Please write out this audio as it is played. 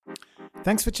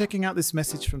Thanks for checking out this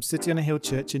message from City on a Hill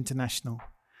Church International.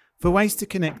 For ways to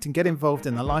connect and get involved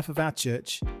in the life of our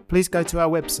church, please go to our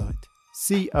website,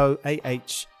 coah.co.za.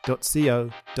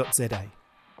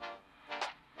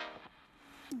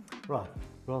 Right,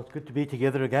 well, it's good to be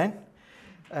together again.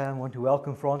 I want to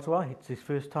welcome Francois. It's his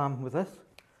first time with us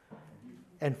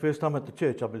and first time at the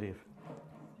church, I believe,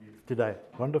 today.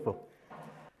 Wonderful.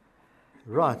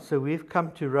 Right, so we've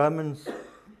come to Romans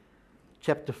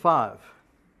chapter 5,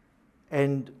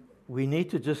 and we need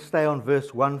to just stay on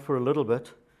verse 1 for a little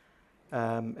bit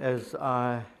as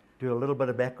I do a little bit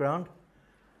of background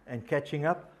and catching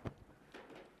up.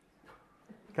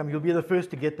 Come, you'll be the first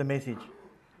to get the message.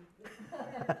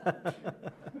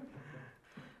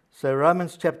 So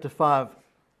Romans chapter 5,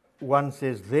 1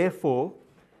 says, "Therefore,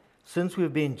 since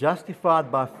we've been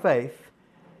justified by faith,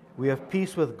 we have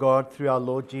peace with God through our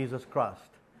Lord Jesus Christ."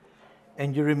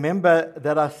 And you remember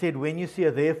that I said when you see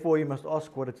a therefore, you must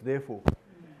ask what it's there for.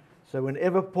 So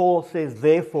whenever Paul says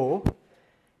therefore,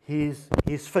 he's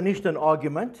finished an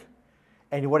argument,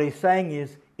 and what he's saying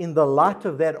is, in the light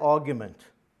of that argument,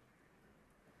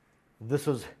 this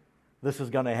is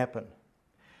going to happen.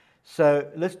 So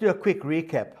let's do a quick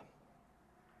recap.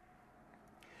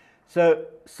 So,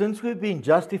 since we've been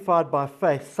justified by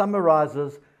faith,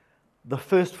 summarizes the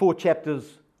first 4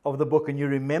 chapters of the book. And you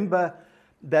remember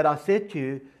that I said to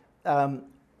you,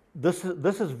 this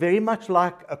is very much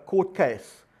like a court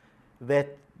case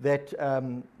that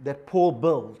Paul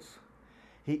builds.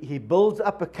 He builds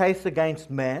up a case against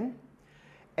man,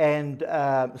 and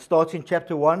starts in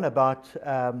chapter 1 about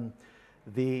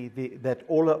that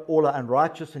all are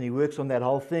unrighteous, and he works on that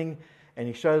whole thing, and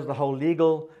he shows the whole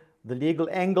legal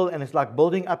angle, and it's like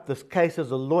building up this case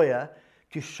as a lawyer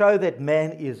to show that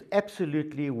man is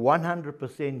absolutely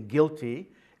 100% guilty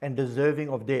and deserving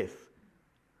of death.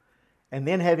 And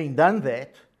then having done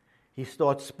that, he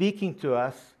starts speaking to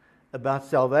us about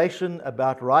salvation,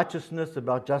 about righteousness,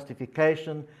 about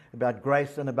justification, about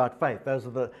grace, and about faith. Those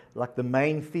are the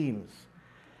main themes.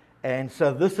 And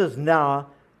so this is now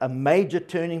a major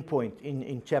turning point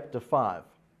in chapter 5.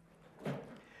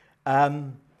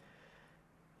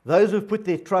 Those who've put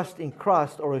their trust in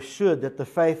Christ are assured that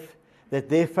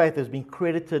their faith has been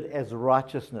credited as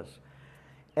righteousness.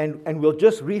 And we'll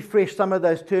just refresh some of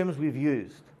those terms we've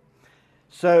used.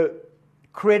 So,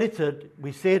 credited,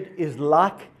 we said, it's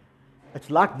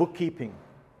like bookkeeping.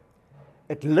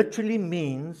 It literally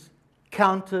means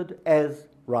counted as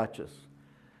righteous.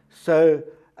 So,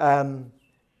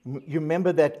 you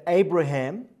remember that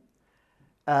Abraham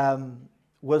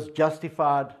was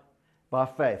justified by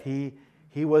faith.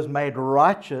 He was made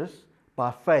righteous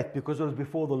by faith because it was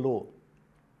before the law.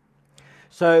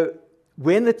 So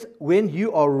when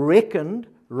you are reckoned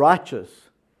righteous,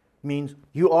 means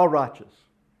you are righteous.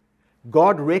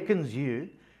 God reckons you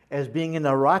as being in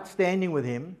a right standing with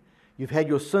Him. You've had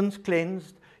your sins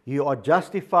cleansed. You are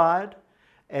justified,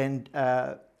 and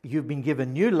you've been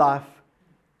given new life.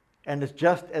 And it's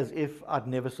just as if I'd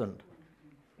never sinned.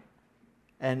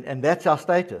 And that's our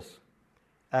status.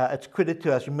 It's credited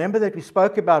to us. Remember that we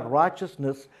spoke about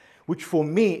righteousness, which for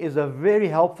me is a very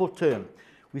helpful term.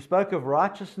 We spoke of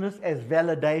righteousness as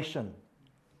validation.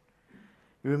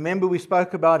 You remember we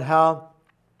spoke about how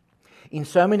in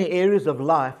so many areas of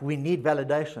life we need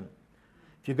validation.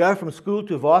 If you go from school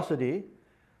to varsity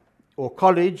or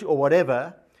college or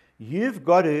whatever, you've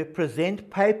got to present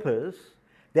papers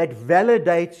that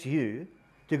validates you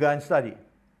to go and study,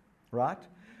 right?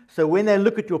 So when they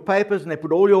look at your papers and they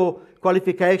put all your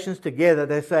qualifications together,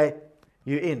 they say,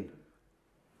 you're in.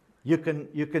 You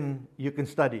can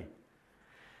study.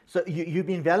 So you've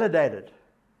been validated.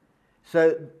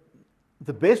 So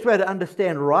the best way to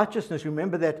understand righteousness,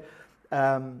 remember that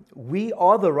we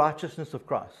are the righteousness of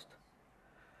Christ.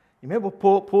 You remember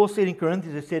what Paul said in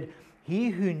Corinthians? He said,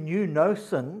 "He who knew no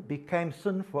sin became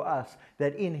sin for us,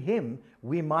 that in Him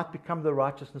we might become the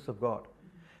righteousness of God."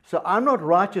 So I'm not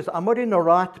righteous. I'm not in a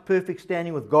right, perfect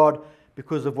standing with God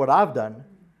because of what I've done.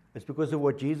 It's because of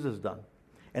what Jesus has done.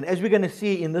 And as we're going to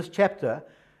see in this chapter,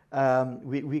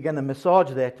 we're going to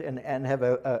massage that and have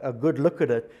a good look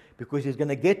at it, because he's going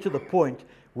to get to the point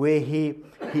where he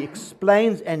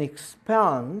explains and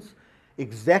expounds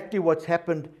exactly what's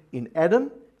happened in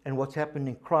Adam and what's happened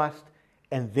in Christ.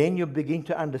 And then you begin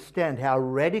to understand how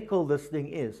radical this thing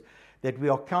is, that we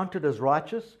are counted as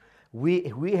righteous. We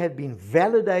have been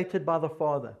validated by the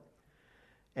Father.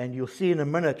 And you'll see in a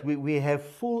minute, we have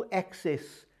full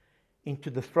access into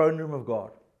the throne room of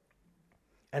God.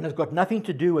 And it's got nothing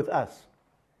to do with us.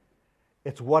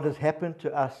 It's what has happened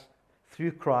to us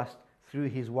through Christ, through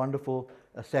His wonderful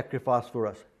sacrifice for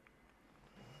us.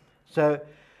 So,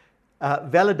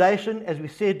 validation, as we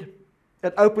said,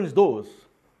 it opens doors.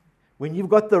 When you've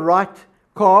got the right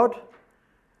card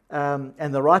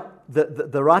and the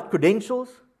right credentials,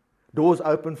 doors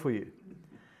open for you.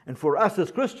 And for us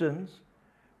as Christians,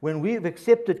 when we've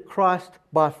accepted Christ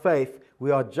by faith,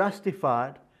 we are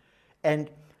justified, and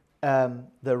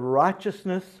the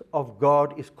righteousness of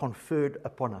God is conferred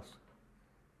upon us.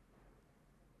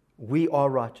 We are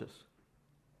righteous.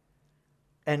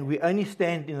 And we only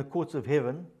stand in the courts of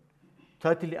heaven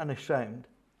totally unashamed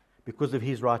because of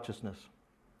His righteousness.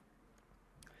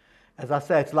 As I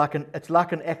say, it's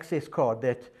like an access card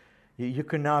that you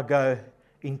can now go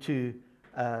into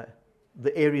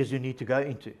the areas you need to go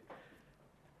into.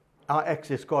 Our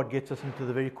access card gets us into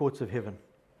the very courts of heaven.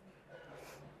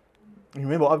 And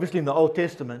remember, obviously in the Old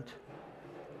Testament,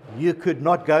 you could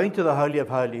not go into the Holy of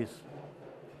Holies.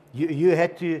 You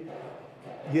had to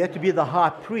be the high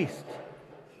priest.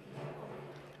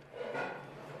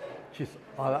 Jeez,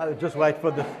 I'll just wait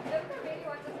for this.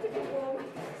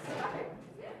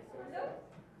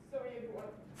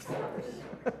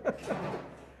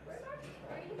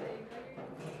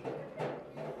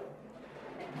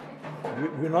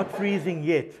 We're not freezing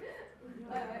yet.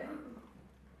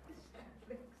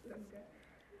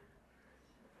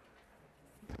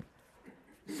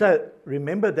 So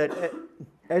remember that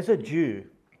as a Jew,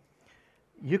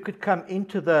 you could come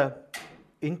into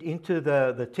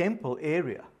the temple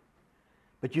area,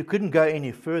 but you couldn't go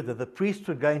any further. The priest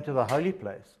would go into the holy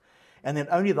place, and then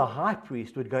only the high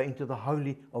priest would go into the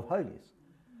Holy of Holies.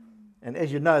 And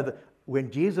as you know, when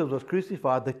Jesus was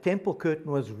crucified, the temple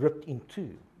curtain was ripped in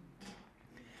two.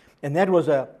 And that was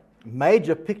a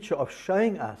major picture of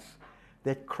showing us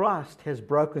that Christ has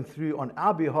broken through on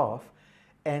our behalf,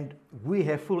 and we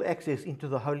have full access into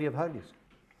the Holy of Holies.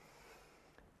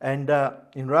 And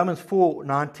in Romans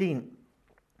 4:19,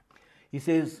 he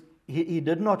says, he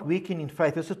did not weaken in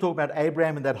faith. This is talking about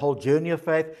Abraham and that whole journey of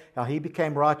faith, how he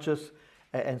became righteous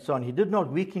and so on. He did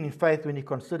not weaken in faith when he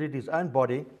considered his own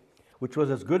body, which was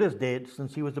as good as dead,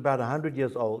 since he was about 100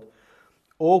 years old,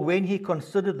 or when he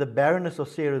considered the barrenness of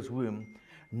Sarah's womb.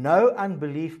 No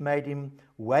unbelief made him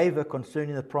waver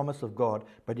concerning the promise of God,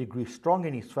 but he grew strong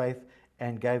in his faith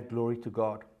and gave glory to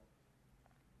God.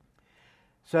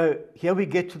 So here we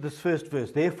get to this first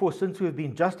verse. Therefore, since we have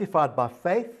been justified by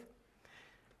faith,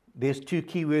 there's two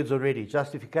key words already.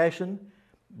 Justification,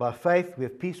 by faith, we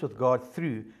have peace with God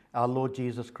through our Lord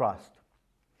Jesus Christ.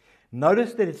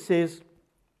 Notice that it says,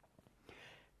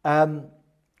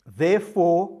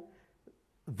 therefore,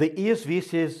 the ESV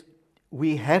says,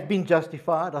 we have been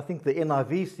justified. I think the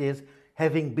NIV says,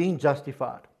 having been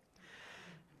justified.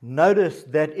 Notice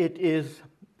that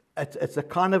it's a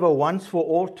kind of a once for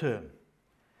all term.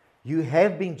 You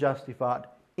have been justified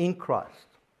in Christ.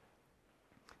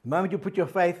 The moment you put your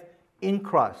faith in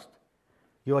Christ,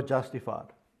 you are justified.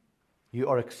 You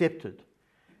are accepted.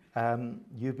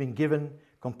 You've been given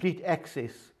complete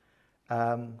access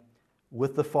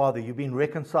with the Father. You've been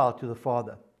reconciled to the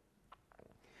Father.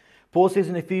 Paul says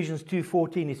in Ephesians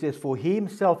 2:14, he says, for He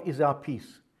Himself is our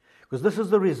peace. Because this is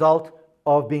the result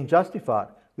of being justified.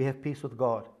 We have peace with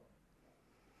God.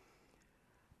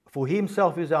 For He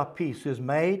Himself is our peace, who has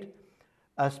made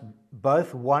us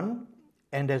both one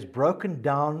and has broken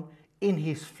down in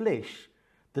His flesh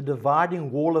the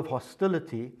dividing wall of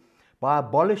hostility by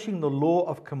abolishing the law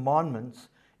of commandments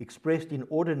expressed in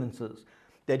ordinances,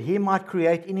 that He might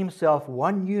create in Himself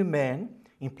one new man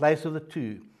in place of the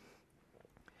two,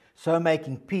 so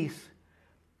making peace,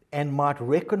 and might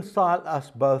reconcile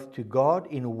us both to God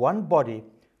in one body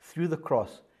through the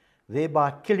cross,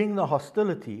 thereby killing the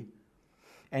hostility.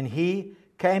 And He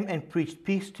came and preached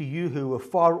peace to you who were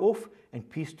far off, and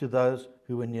peace to those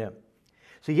who were near.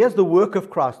 So here's the work of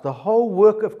Christ. The whole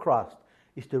work of Christ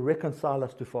is to reconcile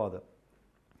us to Father.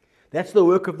 That's the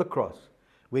work of the cross.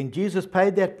 When Jesus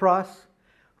paid that price,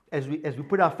 as we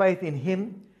put our faith in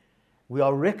Him, we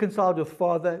are reconciled with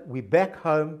Father, we're back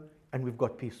home, and we've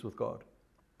got peace with God.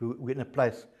 We're in a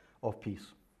place of peace.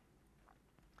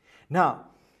 Now,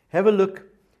 have a look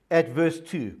at verse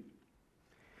 2.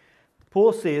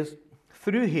 Paul says,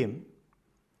 through Him,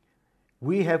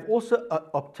 we have also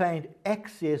obtained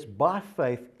access by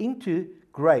faith into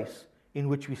grace in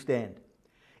which we stand.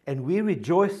 And we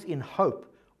rejoice in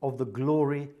hope of the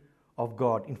glory of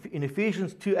God. In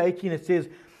Ephesians 2:18 it says,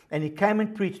 and He came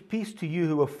and preached peace to you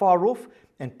who were far off,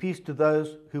 and peace to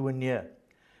those who were near.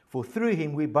 For through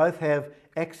Him we both have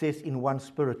access in one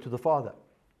Spirit to the Father.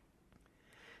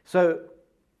 So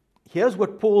here's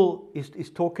what Paul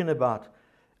is talking about.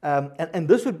 And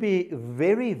this would be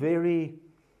very, very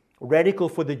radical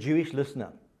for the Jewish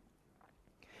listener,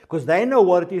 because they know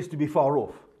what it is to be far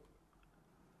off.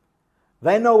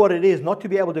 They know what it is not to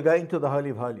be able to go into the Holy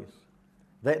of Holies.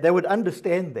 They would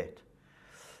understand that.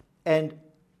 And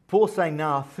Paul's saying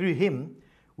now, through him,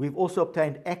 we've also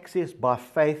obtained access by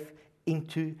faith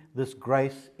into this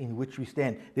grace in which we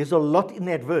stand. There's a lot in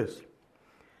that verse.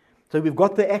 So we've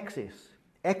got the access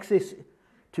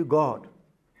to God,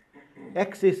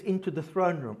 access into the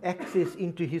throne room, access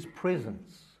into his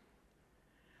presence.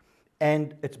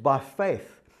 And it's by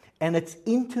faith. And it's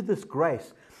into this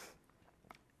grace.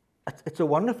 It's a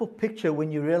wonderful picture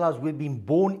when you realize we've been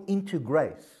born into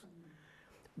grace.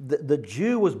 The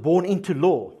Jew was born into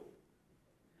law.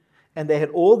 And they had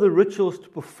all the rituals to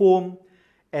perform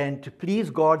and to please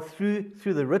God through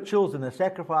the rituals and the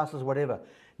sacrifices, whatever.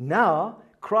 Now,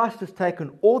 Christ has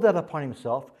taken all that upon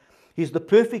himself. He's the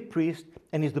perfect priest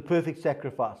and he's the perfect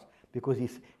sacrifice because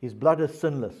his blood is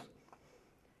sinless.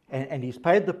 And he's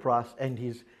paid the price and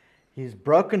he's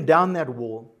broken down that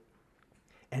wall.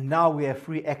 And now we have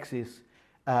free access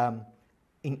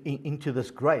into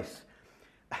this grace.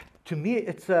 To me,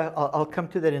 I'll come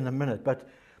to that in a minute, but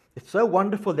it's so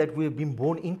wonderful that we've been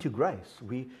born into grace.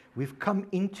 We've come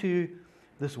into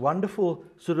this wonderful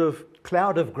sort of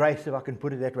cloud of grace, if I can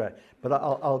put it that way. But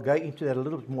I'll go into that a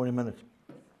little bit more in a minute.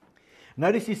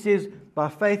 Notice he says, by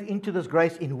faith into this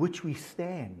grace in which we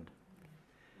stand.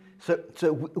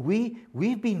 So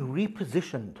we've been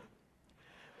repositioned.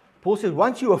 Paul says,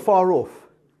 once you were far off,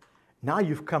 now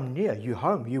you've come near. You're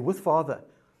home. You're with Father.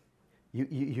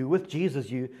 You're with Jesus.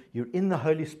 You're in the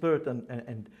Holy Spirit,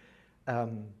 and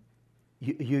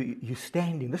you're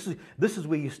standing. This is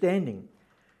where you're standing.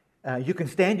 You can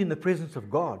stand in the presence of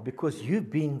God because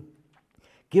you've been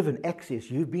given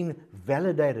access. You've been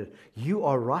validated. You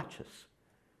are righteous.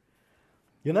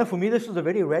 You know, for me, this is a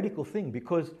very radical thing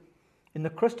because in the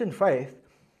Christian faith,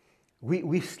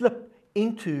 we slip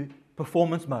into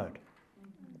performance mode.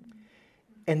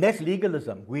 And that's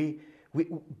legalism.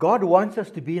 God wants us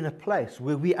to be in a place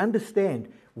where we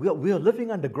understand we are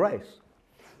living under grace.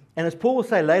 And as Paul will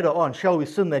say later on, shall we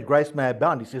sin that grace may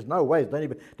abound? He says, no ways,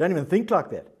 don't even think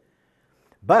like that.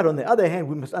 But on the other hand,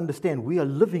 we must understand we are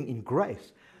living in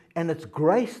grace. And it's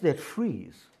grace that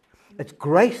frees. It's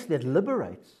grace that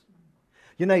liberates.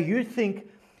 You know, you think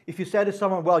if you say to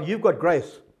someone, well, you've got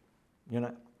grace, you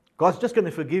know, God's just going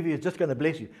to forgive you, He's just going to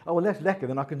bless you. Oh, well, that's lekker,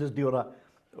 then I can just do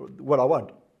what I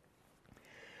want.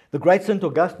 The great St.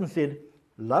 Augustine said,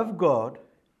 love God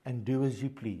and do as you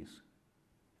please.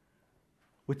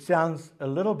 Which sounds a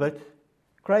little bit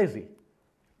crazy,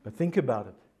 but think about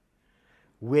it.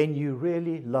 When you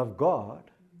really love God,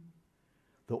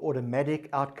 the automatic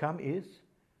outcome is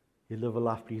you live a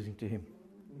life pleasing to Him.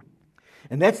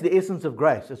 And that's the essence of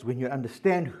grace, is when you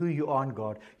understand who you are in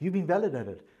God, you've been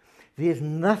validated. There's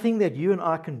nothing that you and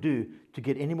I can do to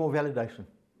get any more validation.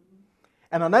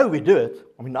 And I know we do it.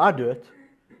 I mean, I do it.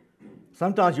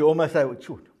 Sometimes you almost say,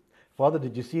 shoot, Father,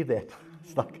 did you see that?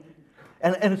 It's like,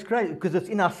 and it's crazy because it's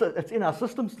in our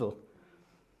system still.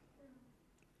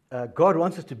 God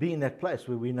wants us to be in that place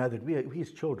where we know that we're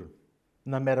His children,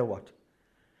 no matter what.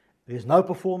 There's no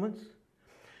performance.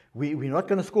 We're not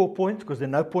going to score points because there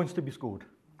are no points to be scored.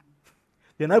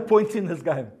 There are no points in this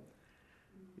game.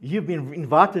 You've been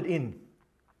invited in,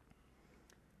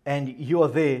 and you are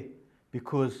there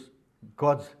because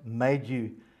God's made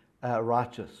you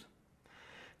righteous.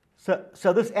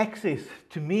 So this access,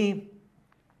 to me,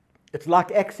 it's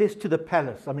like access to the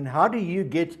palace. I mean, how do you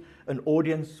get an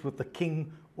audience with a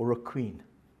king or a queen?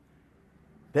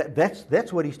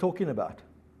 That's what he's talking about.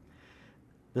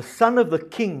 The Son of the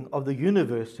King of the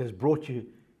universe has brought you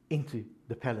into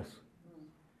the palace.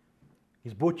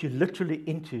 He's brought you literally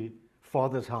into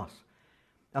Father's house.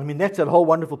 I mean, that's that whole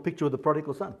wonderful picture of the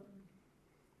prodigal son.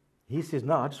 He says,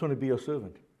 no, I just want to be your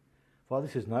servant. Father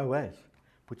says, no ways.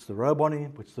 Puts the robe on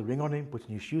him, puts the ring on him, puts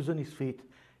new shoes on his feet.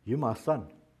 You're my son.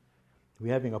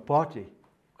 We're having a party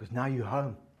because now you're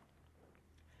home.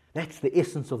 That's the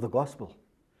essence of the gospel.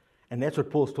 And that's what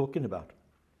Paul's talking about.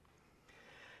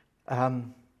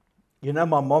 You know,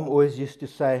 my mom always used to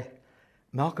say,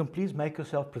 Malcolm, please make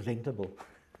yourself presentable.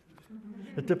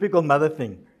 The typical mother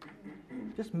thing.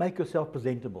 Just make yourself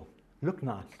presentable. Look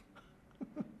nice.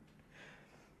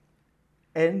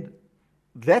 And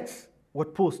that's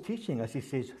what Paul's teaching us. He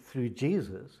says, through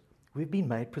Jesus, we've been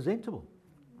made presentable.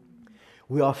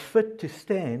 We are fit to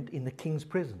stand in the King's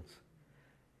presence.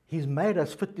 He's made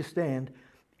us fit to stand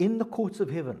in the courts of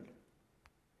heaven.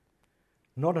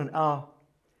 Not in our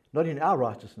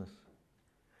righteousness,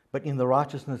 but in the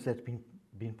righteousness that's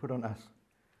been put on us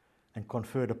and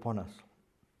conferred upon us.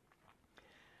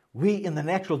 We in the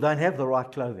natural don't have the right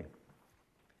clothing,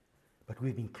 but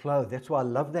we've been clothed. That's why I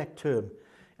love that term.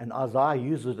 And Isaiah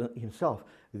uses it himself.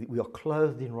 We are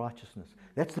clothed in righteousness.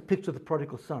 That's the picture of the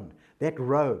prodigal son. That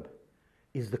robe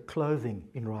is the clothing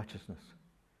in righteousness.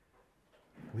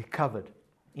 We're covered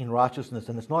in righteousness,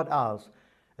 and it's not ours.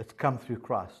 It's come through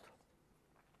Christ.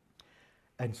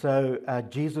 And so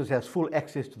Jesus has full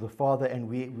access to the Father, and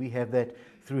we have that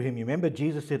through him. You remember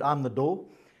Jesus said, I'm the door.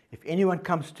 If anyone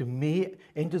comes to me,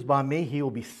 enters by me, he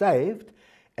will be saved,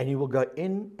 and he will go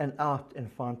in and out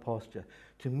and find pasture.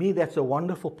 To me, that's a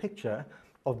wonderful picture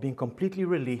of being completely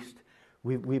released.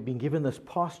 We've been given this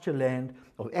pasture land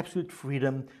of absolute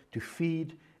freedom to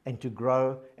feed and to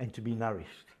grow and to be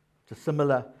nourished. It's a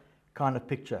similar kind of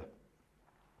picture.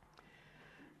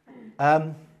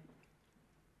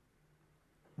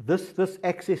 This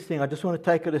access thing, I just want to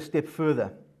take it a step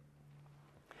further.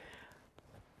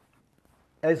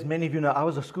 As many of you know, I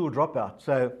was a school dropout.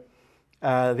 So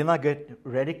then I get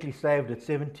radically saved at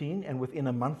 17, and within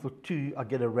a month or two, I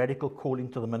get a radical calling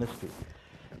to the ministry.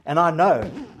 And I know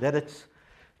that it's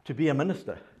to be a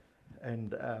minister.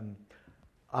 And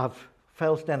I've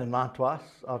failed Standard 9 twice.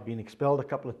 I've been expelled a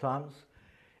couple of times.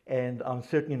 And I'm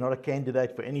certainly not a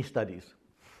candidate for any studies.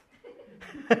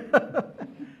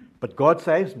 But God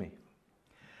saves me.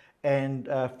 And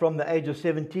from the age of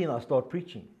 17, I start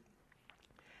preaching.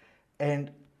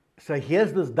 And so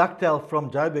here's this ducktail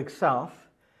from Joburg South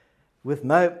with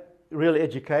no real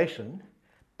education,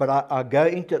 but I go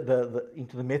into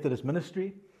the Methodist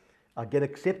ministry. I get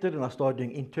accepted, and I start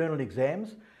doing internal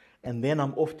exams, and then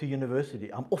I'm off to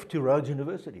university. I'm off to Rhodes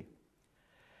University.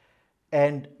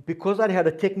 And because I had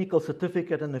a technical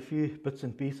certificate and a few bits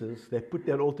and pieces, they put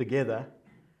that all together,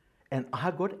 and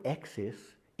I got access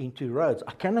into Rhodes.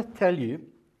 I cannot tell you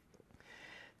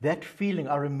that feeling.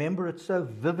 I remember it so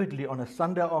vividly on a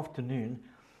Sunday afternoon,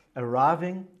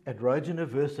 arriving at Rhodes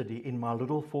University in my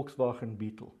little Volkswagen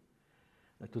Beetle.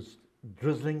 It was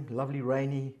drizzling, lovely,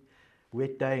 rainy,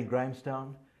 wet day in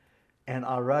Grahamstown. And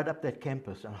I rode up that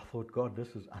campus, and I thought, God,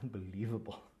 this is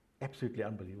unbelievable. Absolutely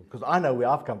unbelievable. Because I know where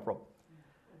I've come from.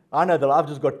 I know that I've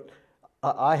just got...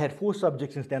 I had 4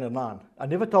 subjects in Standard 9. I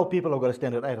never told people I've got a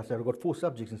Standard 8. I said, I've got 4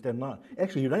 subjects in Standard 9.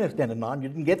 Actually, you don't have Standard 9. You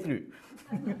didn't get through.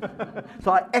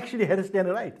 So I actually had a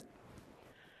Standard 8.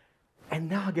 And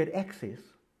now I get access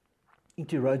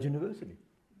into Rhodes University.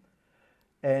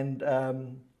 And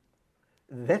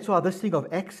that's why this thing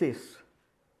of access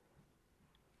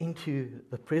into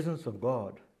the presence of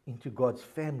God, into God's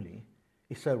family,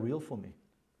 is so real for me.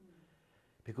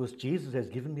 Because Jesus has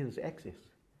given me this access.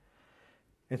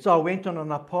 And so I went on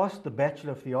and I passed the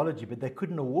Bachelor of Theology, but they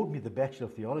couldn't award me the Bachelor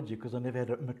of Theology because I never had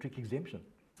a matric exemption.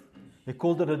 They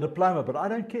called it a diploma, but I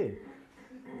don't care.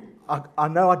 I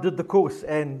know I did the course,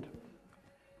 and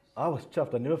I was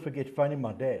chuffed. I'll never forget phoning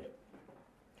my dad.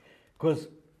 Because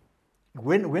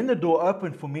when the door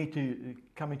opened for me to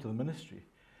come into the ministry,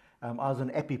 I was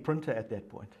an Appy printer at that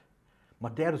point. My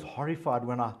dad was horrified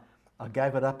when I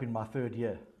gave it up in my 3rd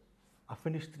year. I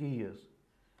finished 3 years.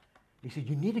 He said,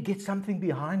 you need to get something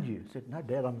behind you. I said, no,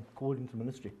 Dad, I'm called into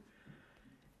ministry.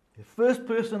 The first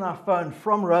person I phoned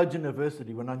from Rhodes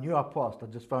University, when I knew I passed, I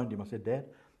just phoned him. I said, Dad,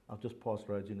 I've just passed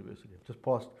Rhodes University. I've just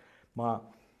passed my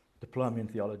diploma in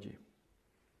theology.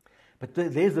 But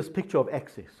there's this picture of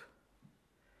access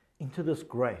into this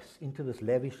grace, into this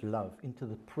lavish love, into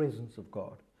the presence of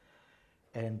God.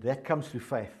 And that comes through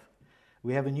faith.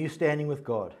 We have a new standing with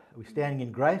God. We're standing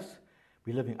in grace.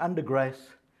 We're living under grace.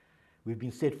 We've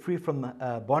been set free from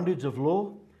the bondage of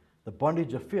law, the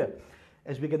bondage of fear.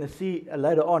 As we're going to see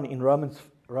later on in Romans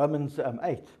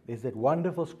 8, there's that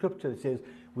wonderful scripture that says,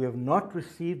 we have not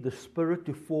received the spirit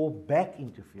to fall back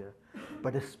into fear,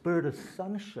 but a spirit of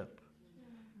sonship,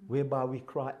 whereby we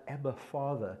cry, Abba,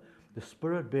 Father, the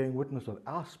Spirit bearing witness of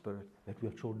our spirit that we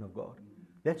are children of God.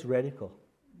 That's radical.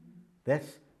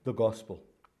 That's the gospel.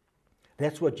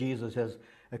 That's what Jesus has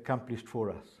accomplished for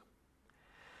us.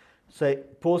 So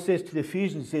Paul says to the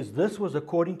Ephesians, he says, this was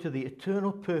according to the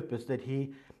eternal purpose that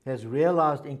he has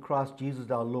realized in Christ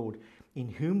Jesus our Lord, in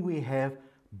whom we have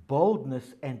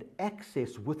boldness and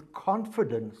access with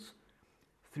confidence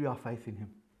through our faith in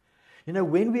him. You know,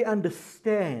 when we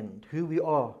understand who we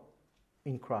are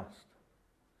in Christ,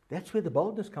 that's where the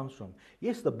boldness comes from.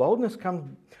 Yes, the boldness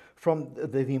comes from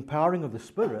the empowering of the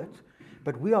Spirit,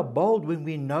 but we are bold when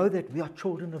we know that we are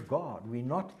children of God. We're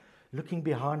not looking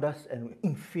behind us and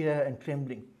in fear and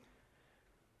trembling.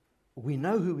 We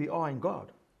know who we are in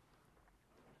God.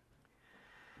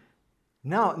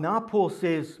 Now Paul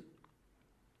says,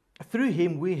 through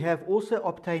him we have also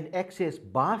obtained access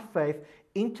by faith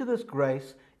into this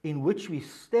grace in which we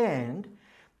stand,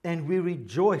 and we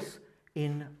rejoice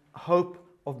in hope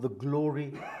of the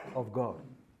glory of God.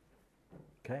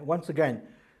 Okay, once again,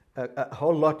 a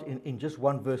whole lot in just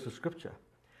one verse of Scripture.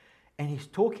 And he's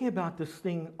talking about this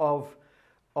thing of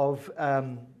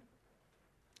the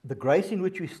grace in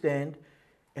which we stand,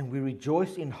 and we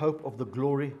rejoice in hope of the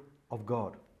glory of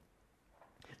God.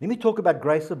 Let me talk about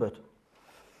grace a bit.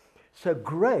 So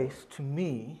grace, to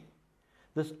me,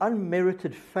 this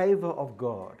unmerited favor of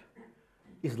God,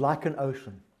 is like an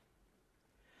ocean.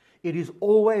 It is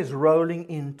always rolling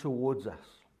in towards us.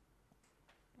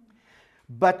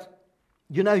 But,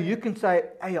 you know, you can say,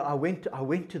 hey, I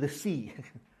went to the sea.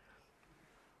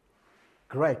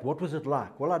 Great, what was it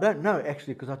like? Well, I don't know,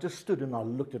 actually, because I just stood and I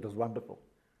looked. It was wonderful.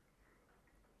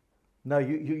 No,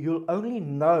 you'll only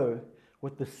know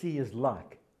what the sea is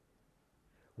like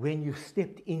when you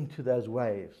stepped into those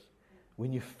waves,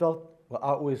 when you felt, well, I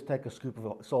always take a scoop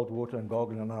of salt water and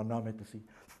gargle, and now I'm at the sea.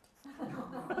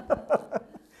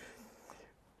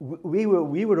 we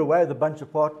were away with a bunch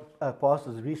of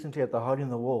pastors recently at the Hole in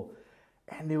the Wall,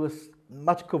 and there was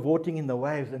much cavorting in the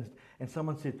waves, and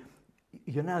someone said,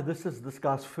 you know, this is this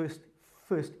guy's first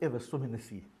ever swim in the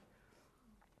sea.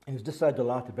 And he was just so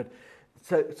delighted. But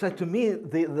so to me,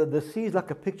 the sea is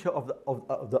like a picture of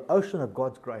the ocean of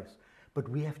God's grace. But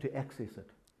we have to access it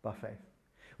by faith.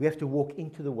 We have to walk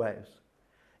into the waves.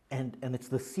 And it's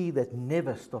the sea that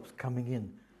never stops coming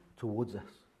in towards us.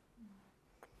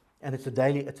 And it's a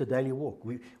daily walk.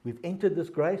 We've entered this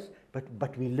grace,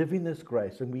 but we live in this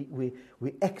grace. And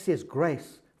we access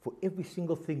grace for every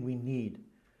single thing we need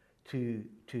to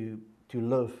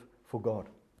live for God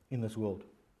in this world.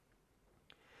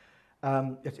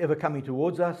 It's ever coming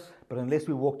towards us, but unless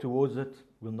we walk towards it,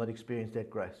 we'll not experience that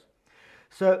grace.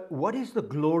 So what is the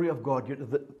glory of God?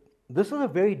 This is a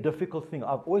very difficult thing.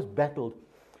 I've always battled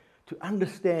to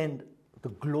understand the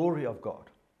glory of God.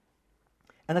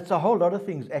 And it's a whole lot of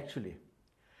things, actually.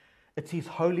 It's His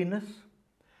holiness.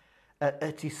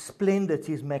 It's His splendor. It's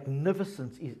His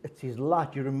magnificence. It's His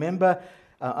light. You remember,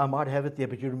 I might have it there,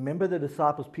 but you remember the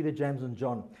disciples, Peter, James, and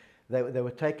John. They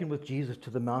were taken with Jesus to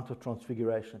the Mount of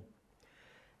Transfiguration.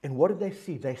 And what did they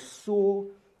see? They saw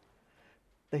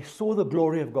the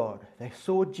glory of God. They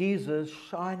saw Jesus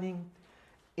shining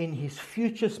in His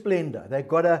future splendor. They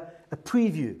got a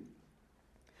preview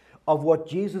of what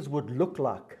Jesus would look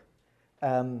like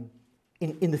in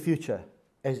the future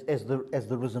as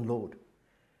the risen Lord.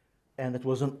 And it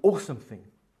was an awesome thing.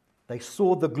 They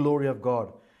saw the glory of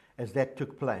God as that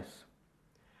took place.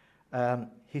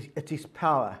 It's His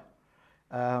power.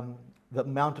 The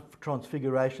Mount of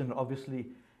Transfiguration, obviously,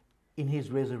 in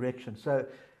His resurrection. So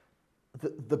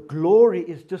the glory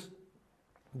is just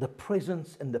the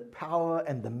presence and the power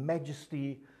and the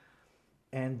majesty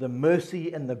and the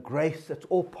mercy and the grace. It's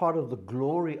all part of the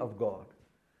glory of God.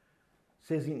 It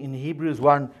says in Hebrews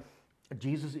 1,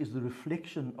 Jesus is the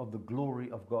reflection of the glory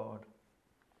of God.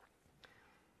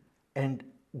 And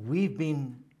we've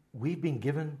been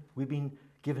given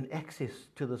access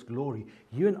to this glory.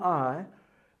 You and I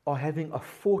are having a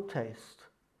foretaste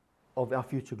of our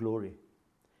future glory.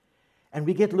 And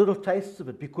we get little tastes of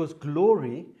it because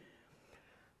glory,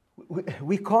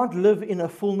 we can't live in a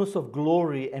fullness of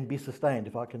glory and be sustained,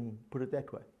 if I can put it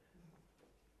that way.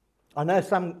 I know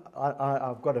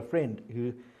I've got a friend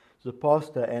who's a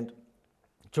pastor, and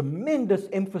tremendous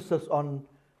emphasis on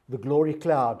the glory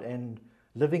cloud and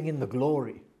living in the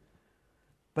glory.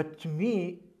 But to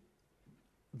me,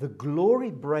 the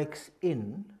glory breaks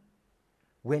in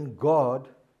when God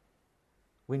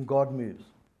moves.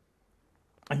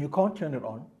 And you can't turn it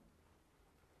on.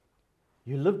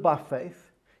 You live by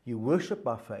faith, you worship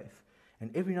by faith,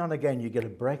 and every now and again you get a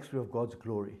breakthrough of God's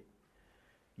glory.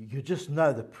 You just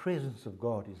know the presence of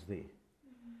God is there.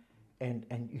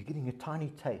 And you're getting a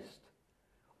tiny taste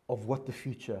of what the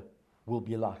future will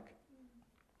be like.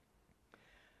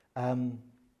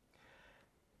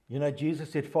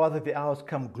 Jesus said, Father, the hour's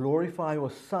come, glorify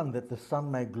your Son, that the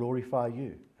Son may glorify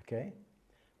you. Okay?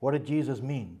 What did Jesus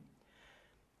mean?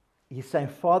 He's saying,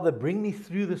 Father, bring me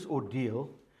through this ordeal,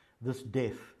 this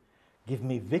death. Give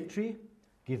me victory,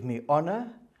 give me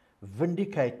honor,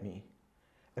 vindicate me.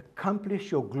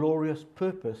 Accomplish your glorious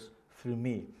purpose through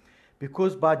me.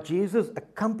 Because by Jesus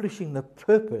accomplishing the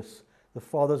purpose, the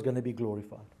Father's going to be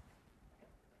glorified.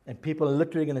 And people are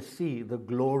literally going to see the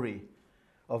glory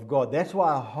of God. That's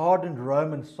why a hardened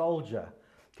Roman soldier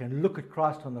can look at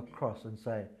Christ on the cross and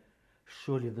say,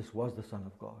 surely this was the Son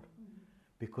of God.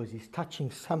 Because he's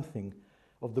touching something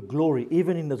of the glory,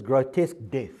 even in this grotesque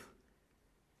death.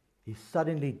 He's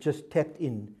suddenly just tapped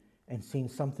in and seen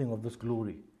something of this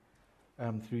glory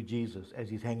through Jesus as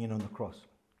he's hanging on the cross.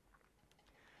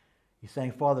 He's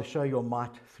saying, Father, show your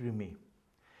might through me.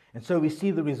 And so we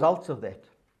see the results of that.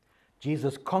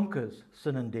 Jesus conquers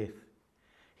sin and death.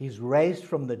 He's raised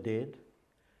from the dead.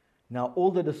 Now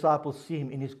all the disciples see him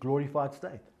in his glorified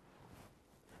state.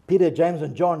 Peter, James,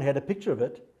 and John had a picture of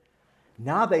it.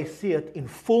 Now they see it in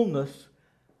fullness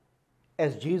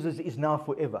as Jesus is now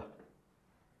forever.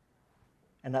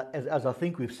 And as I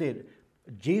think we've said,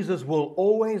 Jesus will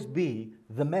always be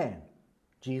the man,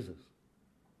 Jesus.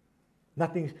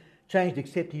 Nothing's changed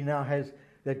except he now has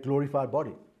that glorified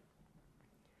body.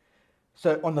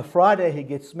 So on the Friday he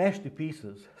gets smashed to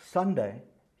pieces. Sunday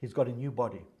he's got a new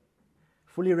body.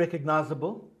 Fully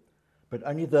recognizable, but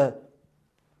only the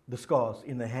scars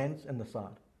in the hands and the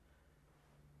side.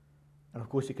 And of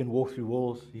course he can walk through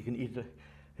walls, he can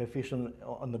have fish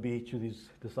on the beach with his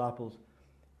disciples.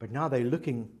 But now they're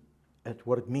looking at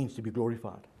what it means to be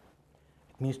glorified.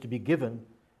 It means to be given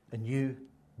a new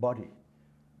body.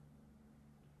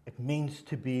 It means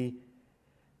to be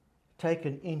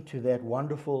taken into that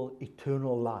wonderful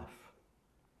eternal life.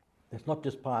 It's not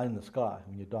just pie in the sky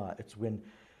when you die. It's when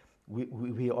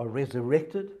we are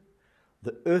resurrected,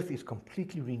 the earth is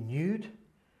completely renewed,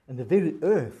 and the very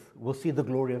earth will see the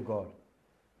glory of God.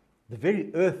 The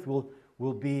very earth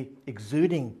will be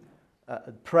exuding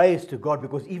praise to God,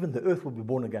 because even the earth will be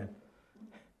born again.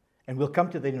 And we'll come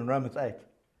to that in Romans 8.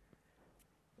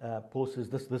 Paul says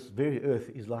this very earth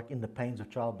is like in the pains of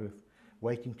childbirth,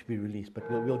 waiting to be released. But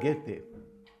we'll get there.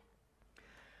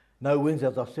 No wounds,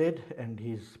 as I said, and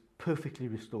he's perfectly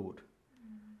restored.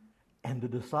 And the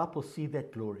disciples see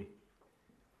that glory.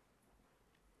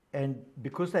 And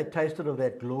because they tasted of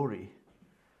that glory,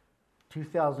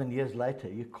 2,000 years later,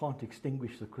 you can't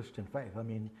extinguish the Christian faith. I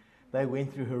mean, they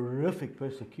went through horrific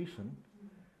persecution,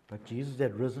 but Jesus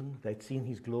had risen, they'd seen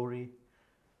his glory,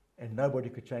 and nobody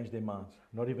could change their minds.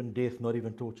 Not even death, not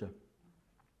even torture.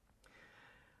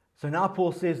 So now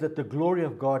Paul says that the glory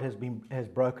of God has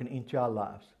broken into our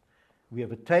lives. We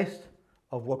have a taste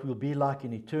of what we'll be like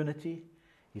in eternity.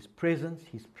 His presence,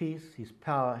 his peace, his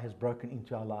power has broken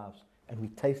into our lives, and we're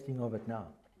tasting of it now.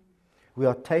 We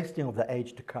are tasting of the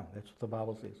age to come. That's what the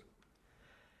Bible says.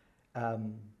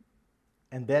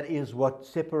 And that is what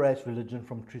separates religion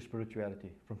from true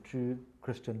spirituality, from true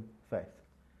Christian faith.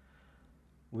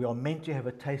 We are meant to have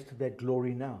a taste of that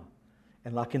glory now.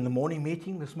 And like in the morning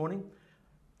meeting this morning,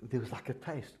 there was like a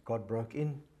taste. God broke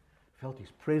in, felt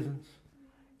his presence.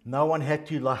 No one had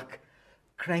to like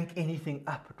crank anything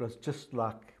up. It was just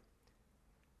like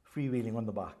freewheeling on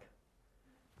the bike.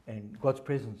 And God's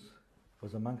presence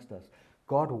was amongst us.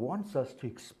 God wants us to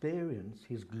experience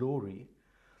his glory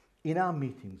in our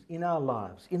meetings, in our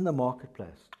lives, in the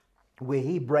marketplace, where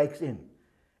he breaks in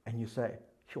and you say,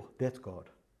 sure, that's God.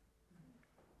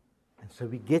 And so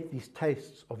we get these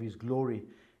tastes of his glory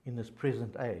in this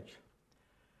present age.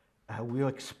 We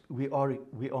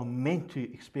are meant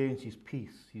to experience his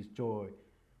peace, his joy,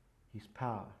 his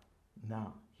power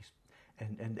now,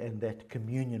 and that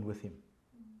communion with him.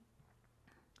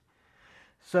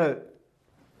 So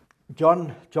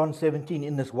John 17,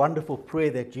 in this wonderful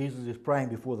prayer that Jesus is praying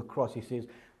before the cross, he says,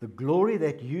 the glory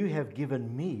that you have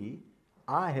given me,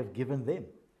 I have given them,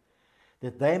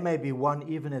 that they may be one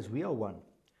even as we are one.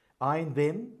 I in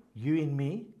them, you in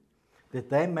me, that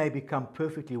they may become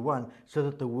perfectly one, so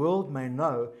that the world may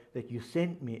know that you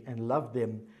sent me and loved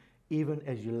them even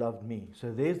as you loved me.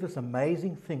 So there's this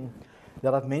amazing thing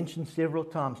that I've mentioned several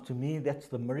times. To me, that's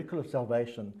the miracle of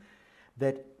salvation,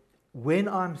 that when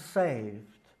I'm saved,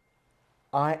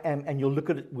 I am, and we'll look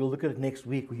at it next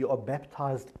week, you are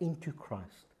baptized into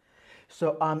Christ.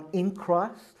 So I'm in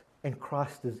Christ, and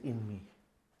Christ is in me.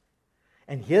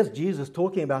 And here's Jesus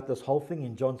talking about this whole thing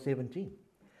in John 17.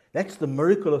 That's the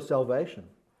miracle of salvation.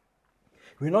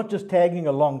 We're not just tagging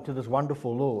along to this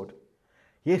wonderful Lord.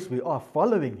 Yes, we are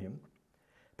following him,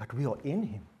 but we are in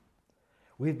him.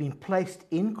 We've been placed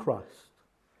in Christ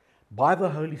by the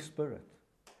Holy Spirit.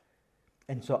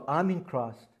 And so I'm in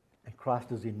Christ, and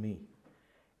Christ is in me.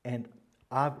 And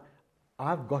I've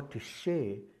got to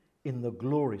share in the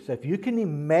glory. So if you can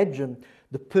imagine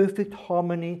the perfect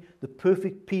harmony, the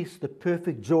perfect peace, the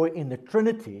perfect joy in the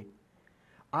Trinity,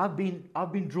 I've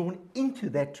been drawn into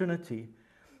that Trinity,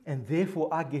 and therefore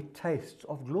I get tastes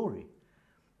of glory.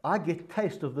 I get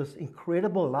taste of this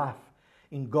incredible life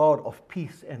in God of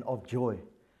peace and of joy.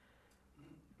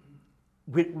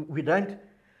 We don't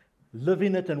live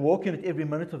in it and walk in it every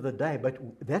minute of the day, but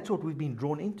that's what we've been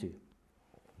drawn into.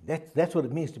 That's what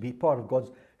it means to be part of God's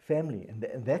family,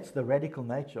 and that's the radical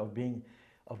nature of being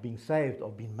saved,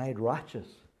 of being made righteous,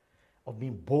 of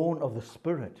being born of the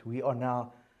Spirit. We are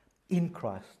now in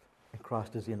Christ, and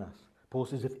Christ is in us. Paul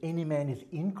says, if any man is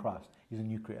in Christ, he's a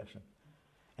new creation.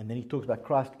 And then he talks about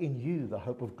Christ in you, the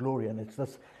hope of glory. And it's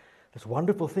this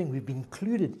wonderful thing. We've been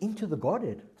included into the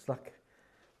Godhead. It's like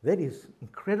That is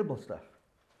incredible stuff.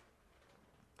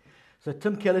 So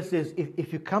Tim Keller says,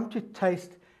 if you come to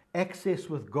taste access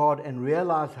with God and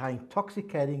realize how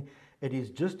intoxicating it is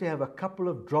just to have a couple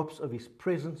of drops of His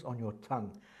presence on your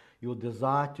tongue, you'll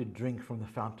desire to drink from the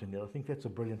fountain. I think that's a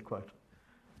brilliant quote.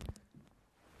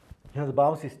 You know, the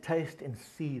Bible says, taste and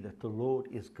see that the Lord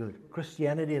is good.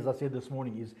 Christianity, as I said this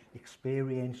morning, is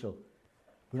experiential.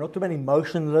 We're not talking about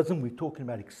emotionalism, we're talking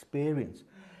about experience.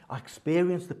 I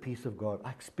experience the peace of God.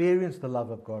 I experience the love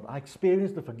of God. I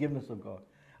experience the forgiveness of God.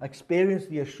 I experience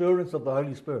the assurance of the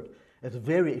Holy Spirit. It's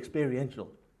very experiential.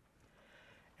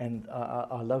 And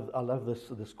I love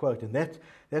this quote. And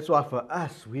that's why for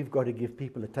us, we've got to give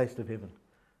people a taste of heaven.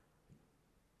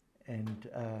 And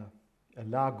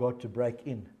allow God to break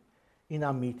in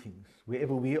our meetings,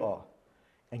 wherever we are,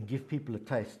 and give people a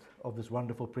taste of this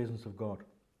wonderful presence of God.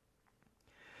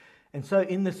 And so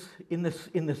in this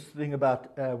thing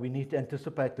about we need to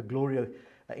anticipate the glory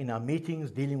in our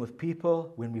meetings, dealing with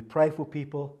people, when we pray for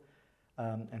people,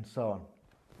 and so on.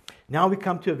 Now we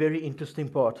come to a very interesting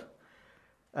part.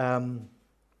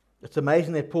 It's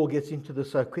amazing that Paul gets into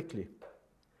this so quickly.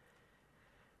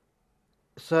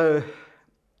 So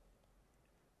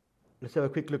let's have a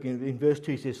quick look. In verse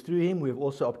 2, he says, through him we have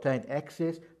also obtained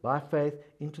access by faith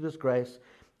into this grace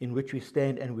in which we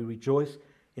stand, and we rejoice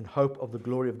in hope of the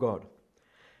glory of God.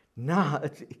 Now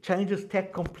it changes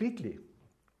tack completely.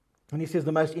 And he says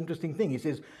the most interesting thing. He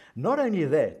says, not only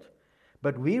that,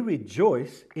 but we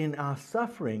rejoice in our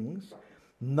sufferings,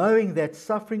 knowing that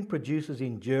suffering produces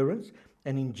endurance,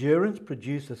 and endurance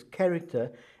produces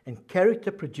character, and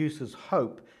character produces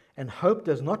hope, and hope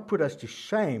does not put us to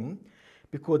shame,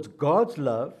 because God's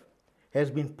love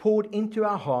has been poured into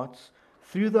our hearts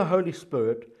through the Holy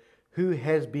Spirit who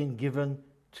has been given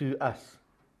to us.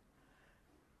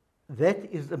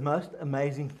 That is the most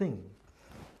amazing thing.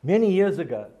 Many years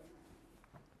ago,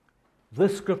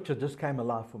 this scripture just came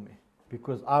alive for me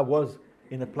because I was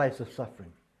in a place of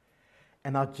suffering.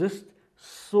 And I just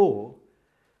saw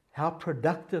how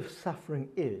productive suffering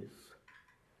is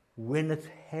when it's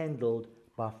handled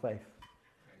by faith.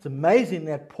 It's amazing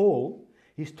that Paul,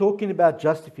 he's talking about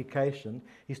justification,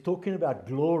 he's talking about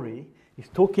glory, he's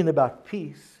talking about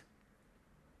peace,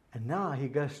 and now he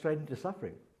goes straight into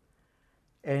suffering.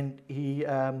 And he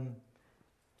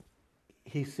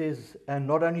says, and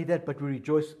not only that, but we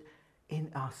rejoice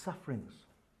in our sufferings.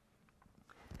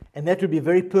 And that would be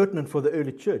very pertinent for the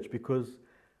early church because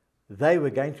they were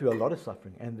going through a lot of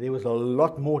suffering and there was a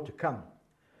lot more to come.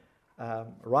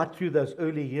 Right through those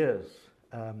early years,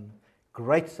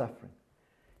 great suffering.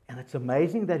 And it's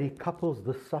amazing that he couples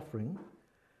this suffering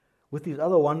with these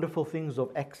other wonderful things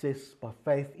of access by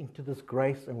faith into this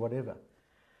grace and whatever.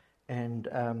 And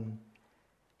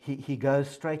he goes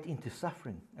straight into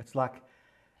suffering. It's like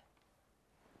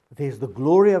there's the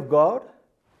glory of God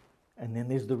and then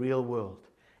there's the real world.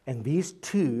 And these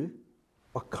two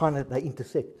are they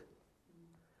intersect.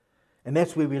 And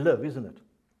that's where we live, isn't it?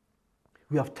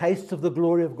 We have tastes of the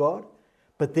glory of God,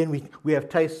 but then we have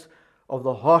tastes of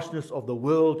the harshness of the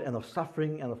world and of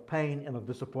suffering and of pain and of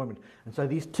disappointment. And so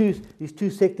these two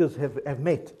sectors have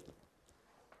met.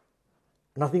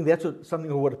 And I think that's something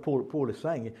of what Paul is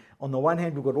saying. On the one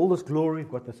hand, we've got all this glory,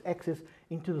 we've got this access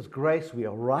into this grace, we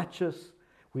are righteous,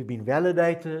 we've been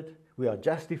validated, we are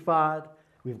justified,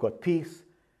 we've got peace.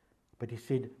 But he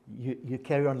said, you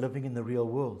carry on living in the real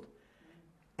world.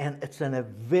 And it's a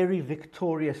very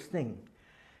victorious thing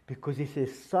because he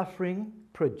says suffering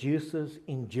produces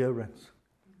endurance.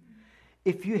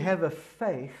 If you have a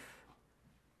faith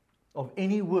of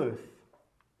any worth,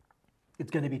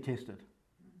 it's going to be tested.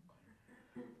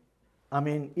 I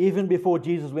mean, even before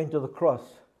Jesus went to the cross,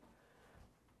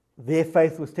 their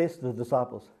faith was tested, the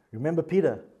disciples. Remember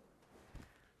Peter?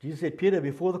 Jesus said, Peter,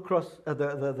 before the cross,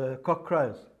 the cock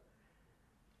crows,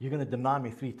 you're going to deny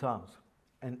me 3 times.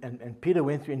 And Peter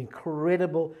went through an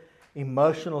incredible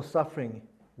emotional suffering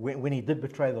when he did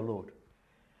betray the Lord.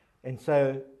 And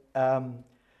so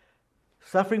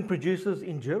suffering produces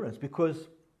endurance because,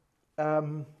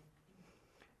 the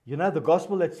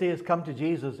gospel that says come to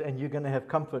Jesus and you're going to have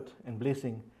comfort and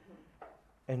blessing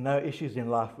and no issues in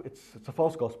life, it's a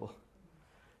false gospel.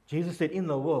 Jesus said, in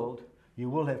the world you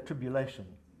will have tribulation,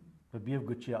 but be of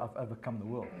good cheer, I've overcome the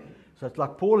world. So it's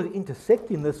like Paul is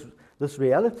intersecting this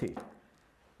reality.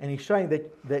 And he's showing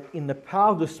that in the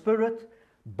power of the Spirit,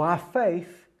 by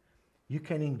faith, you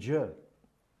can endure.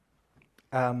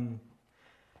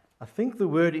 I think the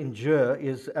word endure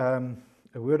is a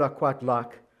word I quite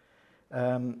like.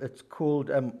 It's called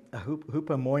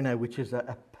hupomoina, which is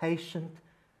a patient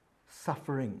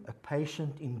suffering, a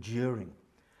patient enduring.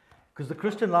 Because the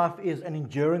Christian life is an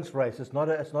endurance race. It's not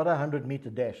a 100-meter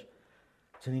dash.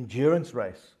 It's an endurance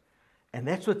race. And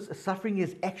that's what suffering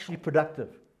is actually productive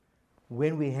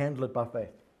when we handle it by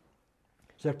faith.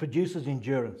 So it produces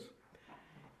endurance.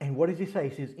 And what does he say?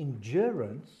 He says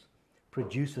endurance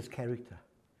produces character.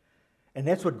 And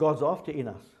that's what God's after in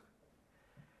us.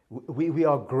 We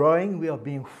are growing, we are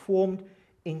being formed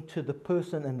into the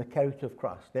person and the character of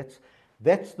Christ.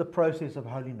 That's the process of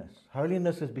holiness.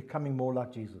 Holiness is becoming more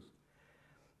like Jesus.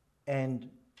 And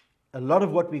a lot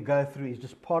of what we go through is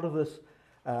just part of this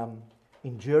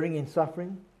enduring in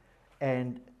suffering.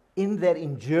 And in that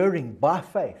enduring by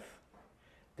faith,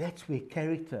 that's where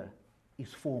character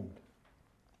is formed.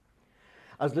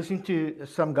 I was listening to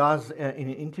some guys in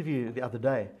an interview the other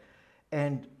day,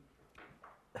 and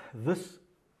this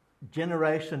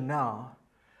generation now,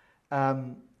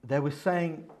 they were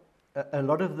saying a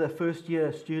lot of the first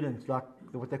year students, like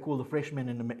what they call the freshmen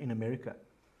in America,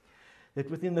 that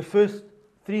within the first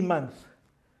 3 months,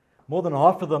 more than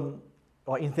half of them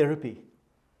are in therapy.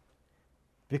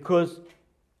 Because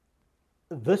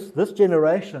this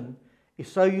generation is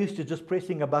so used to just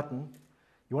pressing a button.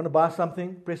 You want to buy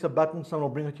something, press a button, someone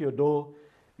will bring it to your door.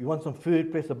 You want some food,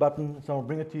 press a button, someone will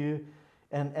bring it to you.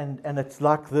 And it's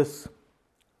like this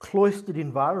cloistered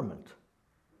environment.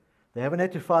 They haven't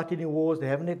had to fight any wars. They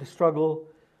haven't had to struggle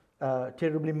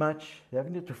terribly much. They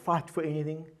haven't had to fight for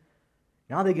anything.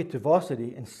 Now they get to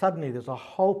varsity, and suddenly there's a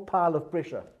whole pile of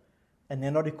pressure, and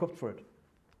they're not equipped for it.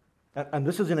 And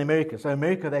this is in America. So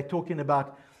America, they're talking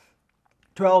about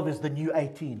 12 is the new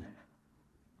 18.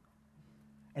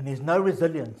 And there's no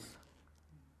resilience.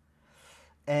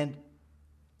 And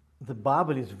the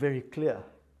Bible is very clear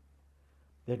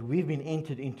that we've been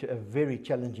entered into a very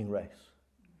challenging race.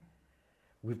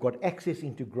 We've got access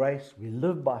into grace. We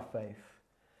live by faith.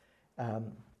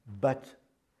 But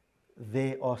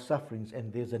there are sufferings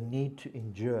and there's a need to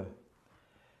endure.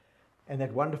 And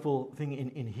that wonderful thing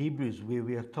in Hebrews where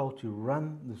we are told to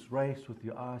run this race with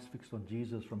your eyes fixed on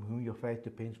Jesus, from whom your faith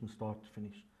depends from start to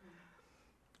finish.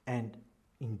 And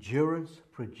endurance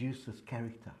produces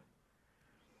character.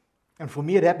 And for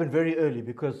me it happened very early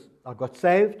because I got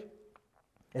saved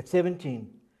at 17.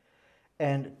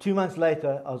 And 2 months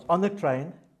later I was on the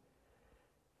train.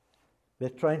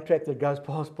 That train track that goes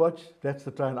past Potch, that's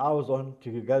the train I was on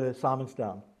to go to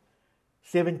Simonstown.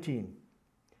 17.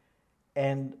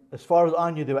 And as far as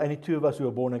I knew, there were only 2 of us who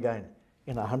were born again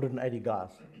in 180 guys.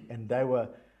 And they were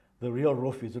the real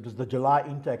roofies. It was the July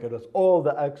intake. It was all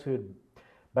the oaks who had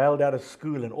bailed out of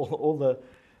school and all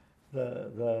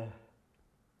the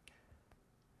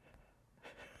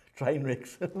train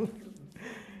wrecks.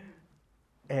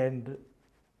 And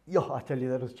yeah, I tell you,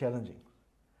 that was challenging.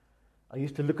 I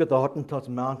used to look at the Hottentots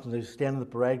Mountains. I used to stand on the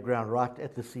parade ground right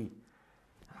at the sea.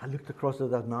 I looked across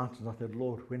at those mountains and I thought,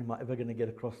 Lord, when am I ever going to get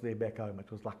across there back home?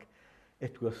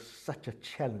 It was such a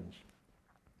challenge.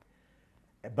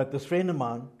 But this friend of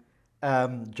mine,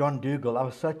 John Dougal, I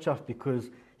was so chuffed because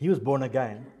he was born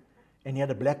again and he had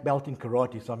a black belt in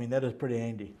karate. So, I mean, that was pretty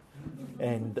handy.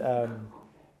 And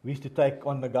we used to take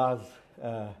on the guys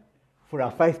for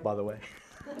our faith, by the way.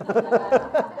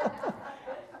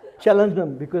 Challenge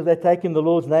them because they're taking the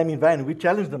Lord's name in vain. We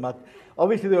challenged them.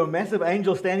 Obviously, there were massive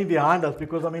angels standing behind us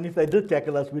because, I mean, if they did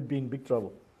tackle us, we'd be in big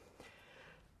trouble.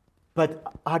 But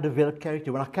I developed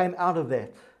character. When I came out of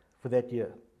that for that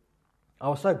year, I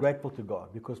was so grateful to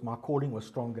God because my calling was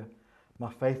stronger,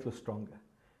 my faith was stronger.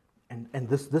 And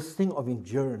this thing of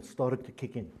endurance started to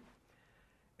kick in.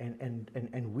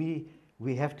 And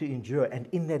we have to endure. And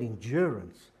in that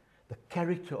endurance, the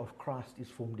character of Christ is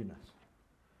formed in us.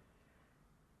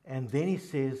 And then he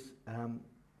says,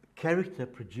 character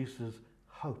produces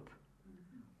hope.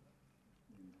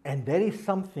 And that is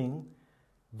something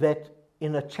that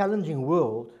in a challenging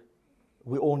world,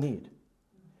 we all need.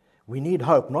 We need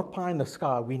hope, not pie in the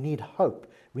sky. We need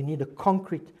hope. We need a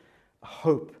concrete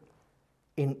hope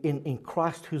in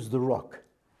Christ who's the rock.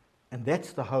 And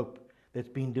that's the hope that's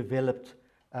been developed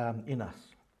in us.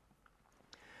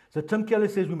 So Tim Keller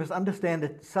says we must understand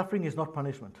that suffering is not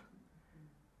punishment.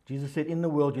 Jesus said, in the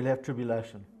world you'll have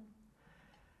tribulation.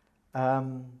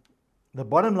 The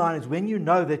bottom line is when you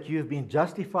know that you've been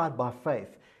justified by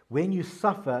faith, when you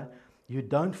suffer, you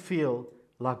don't feel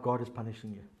like God is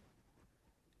punishing you.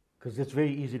 Because it's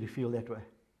very easy to feel that way.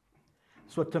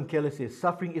 That's what Tim Keller says.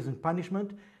 Suffering isn't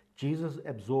punishment. Jesus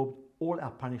absorbed all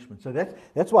our punishment. So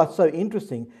that's why it's so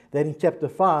interesting that in chapter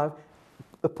 5,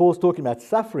 Paul's talking about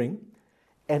suffering,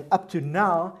 and up to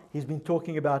now, he's been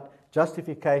talking about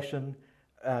justification,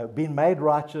 being made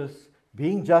righteous,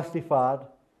 being justified,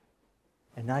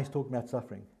 and now he's talking about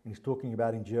suffering, and he's talking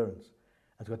about endurance.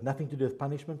 It's got nothing to do with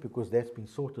punishment because that's been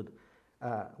sorted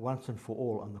once and for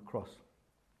all on the cross.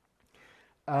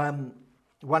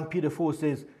 1 Peter 4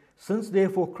 says, "Since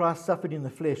therefore Christ suffered in the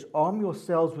flesh, arm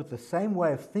yourselves with the same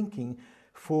way of thinking,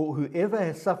 for whoever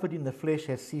has suffered in the flesh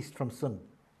has ceased from sin."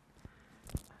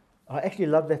 I actually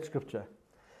love that scripture.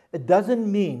 It doesn't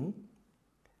mean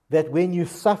that when you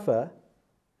suffer,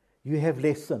 you have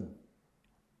less sin.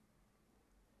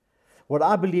 What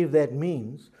I believe that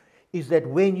means is that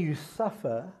when you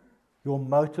suffer, your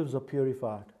motives are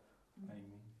purified.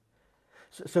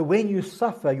 So when you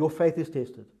suffer, your faith is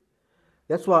tested.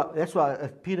 That's why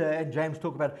Peter and James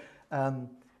talk about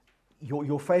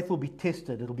your faith will be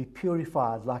tested. It'll be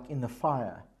purified like in the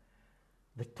fire.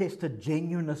 The tested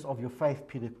genuineness of your faith,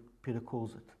 Peter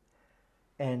calls it.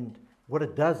 And what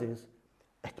it does is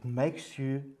it makes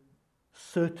you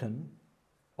certain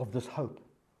of this hope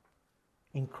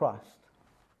in Christ.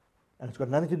 And it's got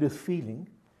nothing to do with feeling.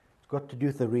 It's got to do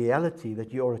with the reality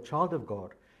that you are a child of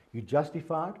God. You're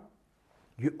justified.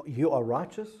 You are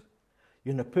righteous.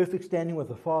 You're in a perfect standing with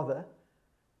the Father.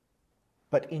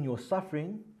 But in your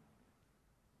suffering,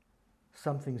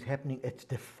 something's happening. It's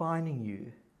defining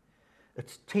you.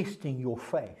 It's testing your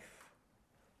faith.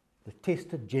 The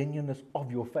tested genuineness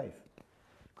of your faith.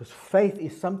 Because faith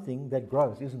is something that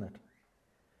grows, isn't it?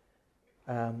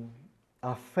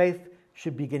 Our faith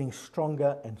should be getting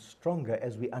stronger and stronger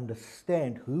as we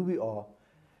understand who we are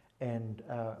and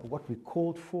what we're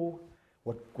called for,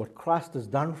 what Christ has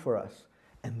done for us.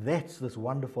 And that's this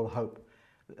wonderful hope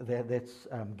that's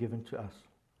given to us.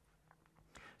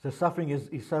 So suffering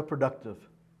is so productive.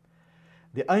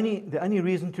 The only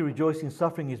reason to rejoice in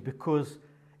suffering is because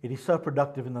it is so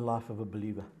productive in the life of a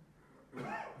believer.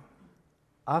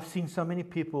 I've seen so many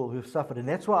people who've suffered, and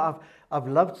that's why I've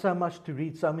loved so much to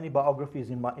read so many biographies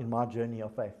in my journey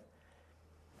of faith.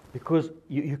 Because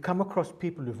you come across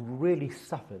people who've really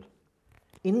suffered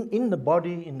in the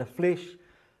body, in the flesh,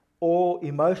 or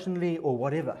emotionally, or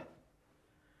whatever.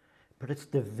 But it's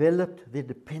developed their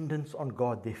dependence on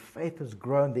God. Their faith has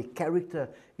grown. Their character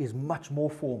is much more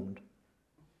formed.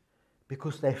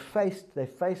 Because they faced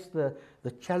the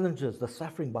challenges, the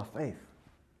suffering by faith.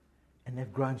 And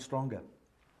they've grown stronger.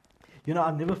 You know,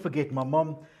 I'll never forget my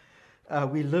mom.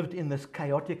 We lived in this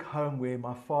chaotic home where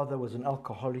my father was an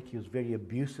alcoholic. He was very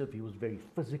abusive. He was very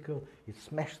physical. He'd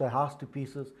smash the house to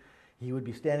pieces. He would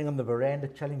be standing on the veranda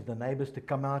challenging the neighbors to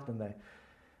come out, and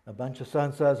a bunch of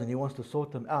so-and-sos, and he wants to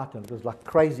sort them out. And it was like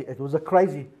crazy. It was a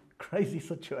crazy, crazy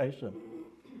situation.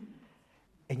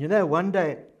 And you know, one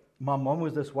day, my mom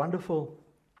was this wonderful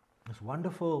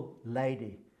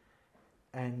lady,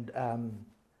 and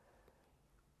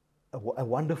a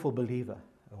wonderful believer,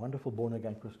 a wonderful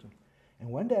born-again Christian. And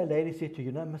one day a lady said to her,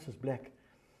 "You know, Mrs. Black,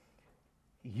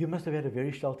 you must have had a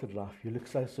very sheltered life. You look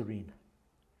so serene."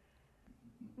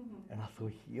 And I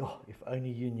thought, yo, if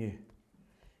only you knew.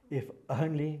 If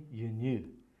only you knew.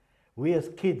 We as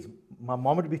kids, my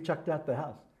mom would be chucked out the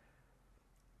house.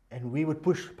 And we would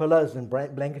push pillows and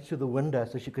blankets to the window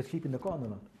so she could sleep in the car in the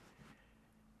night.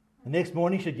 The next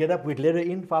morning she'd get up, we'd let her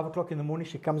in, 5 o'clock in the morning,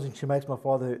 she comes and she makes my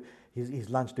father his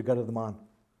lunch to go to the mine.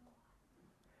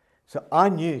 So I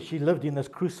knew she lived in this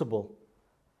crucible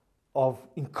of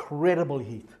incredible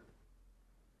heat.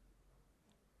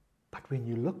 But when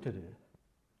you looked at her,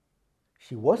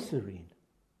 she was serene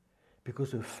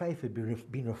because her faith had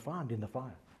been refined in the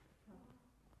fire.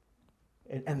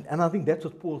 And I think that's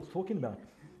what Paul's talking about.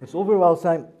 It's all very well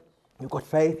saying, you've got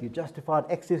faith, you're justified,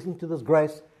 accessing to this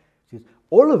grace. He says,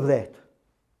 all of that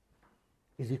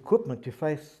is equipment to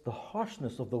face the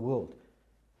harshness of the world.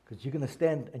 Because you're going to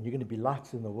stand and you're going to be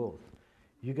lights in the world.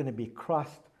 You're going to be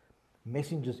Christ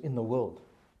messengers in the world.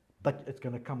 But it's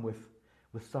going to come with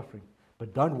suffering.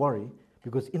 But don't worry,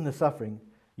 because in the suffering,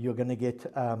 you're going to get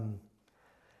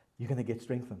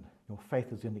strengthened. Your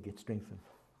faith is going to get strengthened.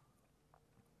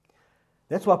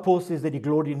 That's why Paul says that he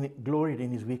gloried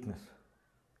in his weakness.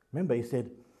 Remember, he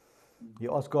said, he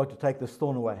asked God to take this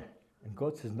thorn away. And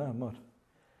God says, no, I'm not.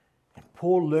 And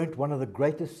Paul learned one of the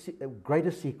greatest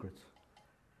secrets.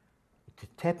 To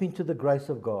tap into the grace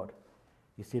of God.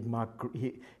 He said,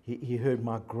 he heard,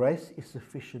 my grace is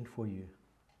sufficient for you.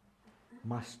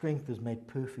 My strength is made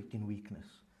perfect in weakness.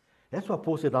 That's why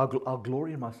Paul said, I'll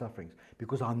glory in my sufferings.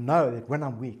 Because I know that when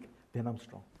I'm weak, then I'm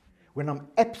strong. When I'm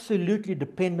absolutely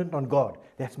dependent on God,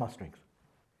 that's my strength.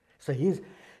 So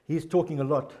he's talking a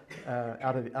lot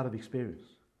out of experience.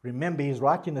 Remember, he's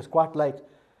writing this quite late,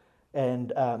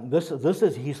 and this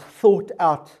is his thought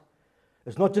out.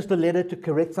 It's not just a letter to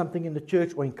correct something in the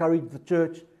church or encourage the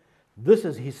church. This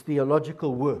is his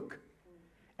theological work.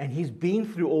 And he's been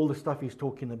through all the stuff he's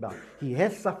talking about. He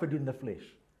has suffered in the flesh.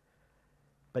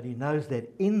 But he knows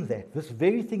that in that, this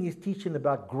very thing he's teaching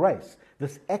about grace,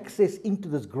 this access into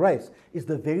this grace, is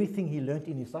the very thing he learnt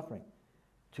in his suffering.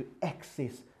 To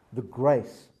access the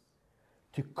grace,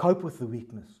 to cope with the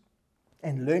weakness.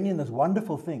 And learning this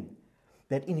wonderful thing,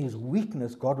 that in his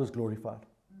weakness, God was glorified.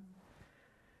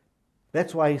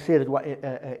 That's why he said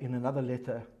in another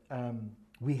letter,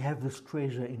 we have this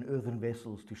treasure in earthen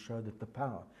vessels to show that the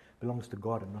power belongs to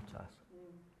God and not to us.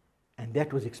 And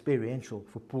that was experiential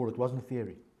for Paul. It wasn't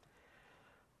theory.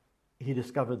 He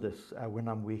discovered this, when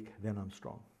I'm weak, then I'm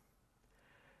strong.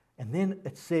 And then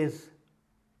it says,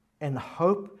 and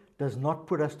hope does not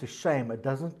put us to shame. It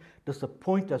doesn't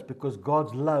disappoint us because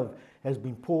God's love has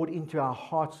been poured into our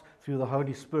hearts through the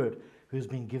Holy Spirit who's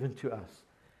been given to us.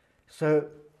 So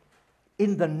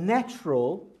in the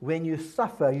natural, when you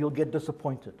suffer, you'll get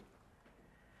disappointed.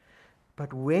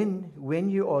 But when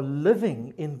you are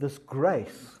living in this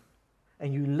grace,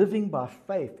 and you're living by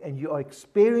faith, and you are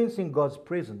experiencing God's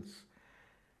presence,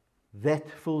 that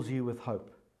fills you with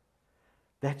hope.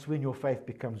 That's when your faith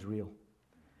becomes real.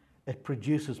 It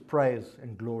produces praise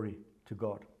and glory to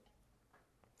God.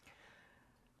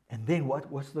 And then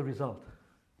what's the result?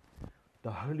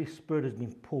 The Holy Spirit has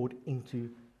been poured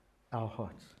into our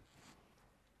hearts.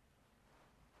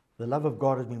 The love of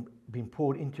God has been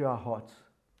poured into our hearts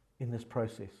in this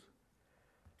process.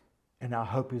 And our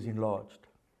hope is enlarged.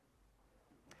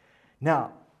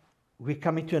 Now, we're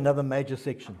coming to another major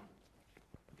section.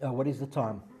 What is the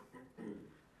time?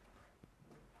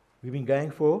 We've been going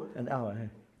for an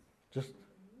hour. Just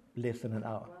less than an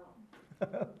hour.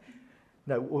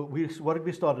 No, what did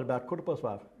we start at about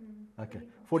 5:15? Okay,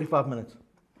 45 minutes.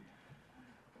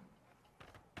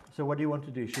 So what do you want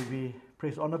to do? Should we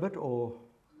press on a bit or...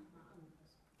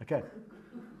 Okay.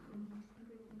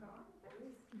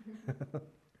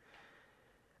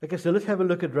 Okay, so let's have a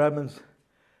look at Romans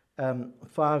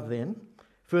 5 then,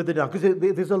 further down, because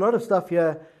there's a lot of stuff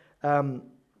here. In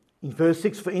verse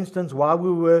 6, for instance, while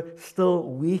we were still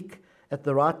weak, at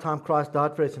the right time Christ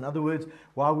died for us. In other words,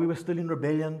 while we were still in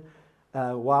rebellion,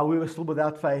 while we were still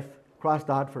without faith, Christ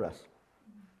died for us.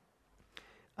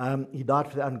 He died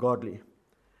for the ungodly.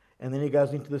 And then he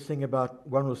goes into this thing about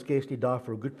one will scarcely die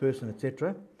for a good person,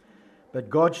 etc. But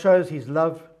God shows his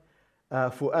love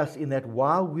for us in that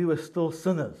while we were still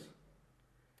sinners,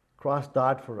 Christ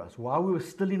died for us. While we were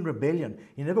still in rebellion,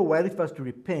 he never waited for us to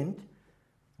repent.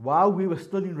 While we were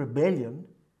still in rebellion,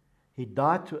 he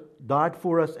died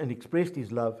for us and expressed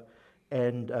his love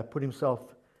and put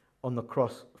himself on the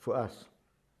cross for us.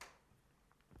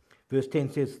 Verse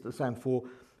 10 says the same, for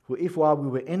if while we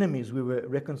were enemies we were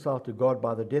reconciled to God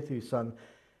by the death of his Son,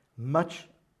 much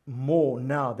more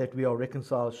now that we are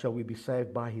reconciled shall we be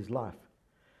saved by his life.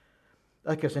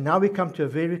 Okay, so now we come to a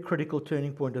very critical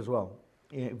turning point as well.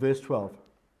 Verse 12.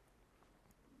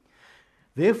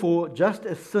 Therefore, just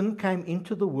as sin came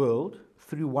into the world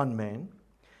through one man,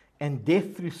 and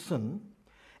death through sin,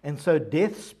 and so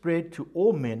death spread to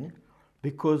all men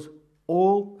because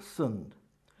all sinned.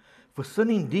 For sin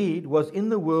indeed was in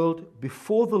the world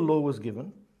before the law was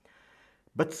given,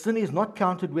 but sin is not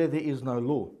counted where there is no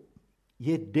law.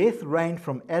 Yet death reigned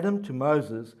from Adam to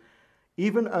Moses,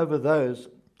 even over those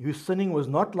whose sinning was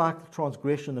not like the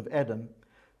transgression of Adam,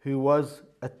 who was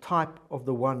a type of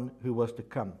the one who was to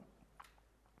come.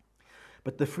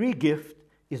 But the free gift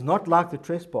is not like the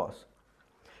trespass.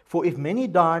 For if many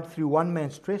died through one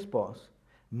man's trespass,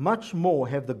 much more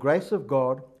have the grace of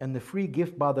God and the free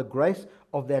gift by the grace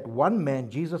of that one man,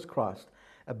 Jesus Christ,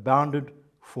 abounded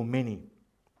for many.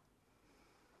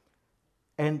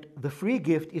 And the free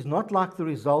gift is not like the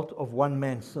result of one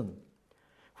man's sin.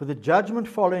 For the judgment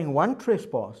following one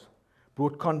trespass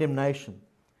brought condemnation,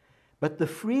 but the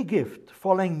free gift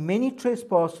following many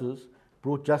trespasses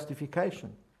brought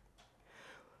justification.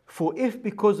 For if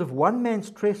because of one man's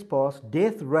trespass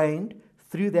death reigned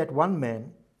through that one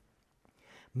man,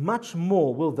 much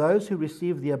more will those who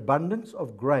receive the abundance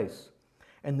of grace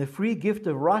and the free gift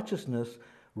of righteousness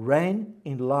reign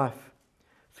in life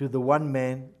through the one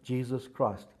man, Jesus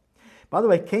Christ. By the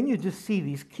way, can you just see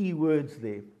these key words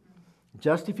there?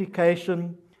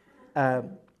 Justification,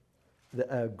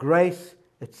 grace,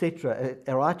 etc.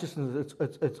 Righteousness,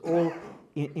 it's all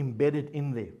embedded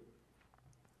in there.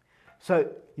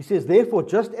 So he says, therefore,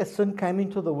 just as sin came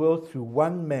into the world through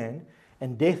one man,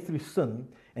 and death through sin,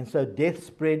 and so death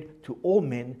spread to all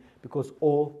men because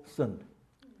all sinned.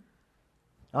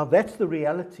 Now that's the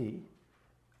reality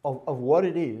of what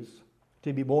it is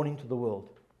to be born into the world.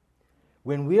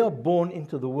 When we are born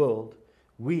into the world,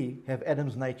 we have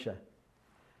Adam's nature.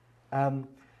 We're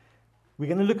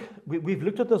going to look. We've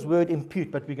looked at this word impute,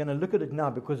 but we're going to look at it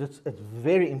now because it's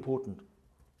very important.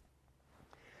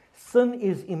 sin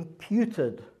is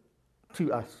imputed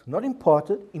to us. Not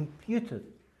imparted, imputed,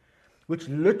 which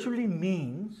literally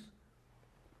means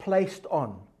placed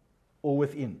on or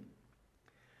within.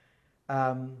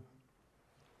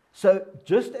 So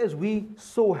just as we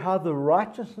saw how the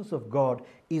righteousness of God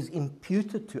is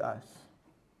imputed to us,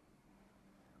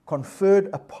 conferred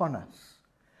upon us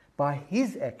by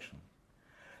his action,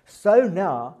 so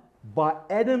now by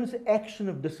Adam's action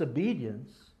of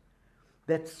disobedience,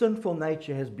 that sinful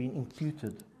nature has been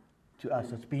imputed to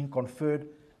us. It's been conferred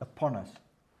upon us.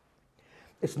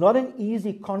 It's not an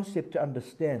easy concept to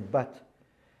understand, but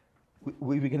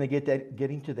we're going to get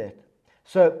into that.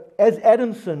 So, as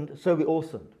Adam sinned, so we all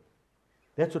sinned.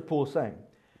 That's what Paul's saying.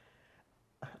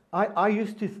 I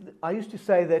used to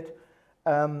say that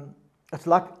it's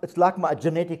like my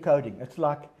genetic coding. It's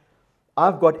like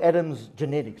I've got Adam's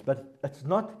genetics, but it's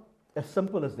not as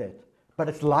simple as that. But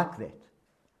it's like that.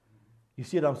 You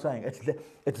see what I'm saying?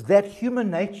 It's that human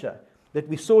nature that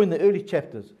we saw in the early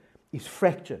chapters is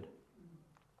fractured.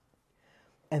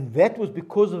 And that was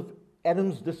because of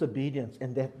Adam's disobedience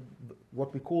and that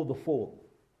what we call the fall.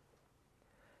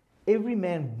 Every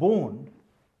man born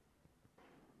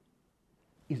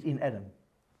is in Adam.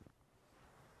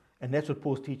 And that's what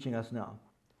Paul's teaching us now.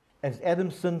 As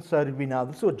Adam sinned, so did we now.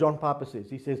 This is what John Piper says.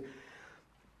 He says,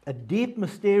 a deep,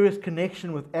 mysterious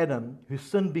connection with Adam, whose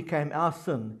sin became our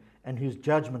sin and whose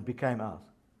judgment became ours.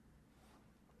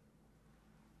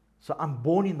 So I'm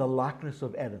born in the likeness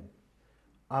of Adam.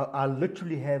 I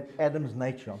literally have Adam's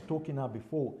nature. I'm talking now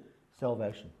before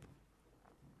salvation.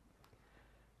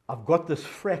 I've got this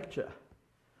fracture.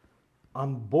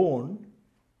 I'm born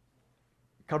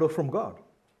cut off from God.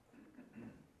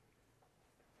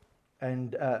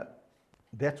 And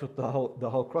that's what the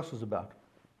whole cross is about.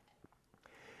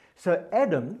 So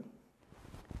Adam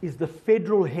is the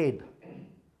federal head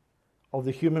of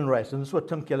the human race. And this is what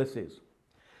Tim Keller says.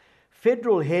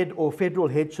 Federal head or federal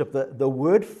headship, the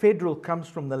word federal comes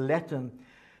from the Latin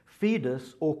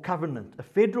fidus or covenant. A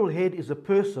federal head is a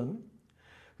person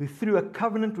who through a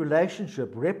covenant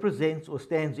relationship represents or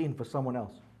stands in for someone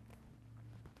else.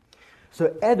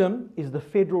 So Adam is the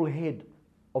federal head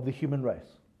of the human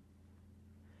race.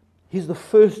 He's the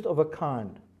first of a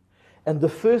kind. And the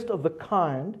first of the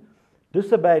kind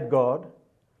disobeyed God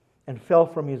and fell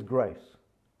from his grace.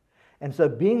 And so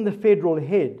being the federal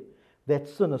head, that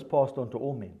sin is passed on to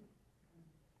all men.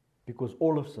 Because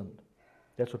all have sinned.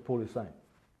 That's what Paul is saying.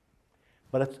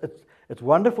 But it's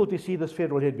wonderful to see this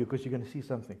federal head because you're going to see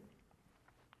something.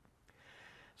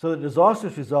 So the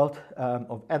disastrous result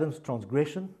of Adam's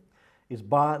transgression is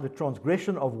by the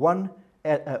transgression of one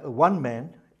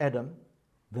man, Adam,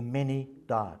 the many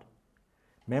died.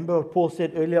 Remember what Paul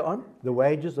said earlier on? The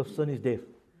wages of sin is death.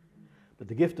 But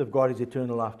the gift of God is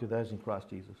eternal life to those in Christ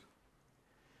Jesus.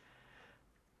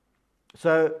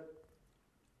 So,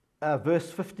 verse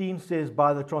 15 says,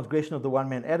 by the transgression of the one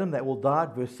man Adam, that all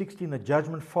died. Verse 16, the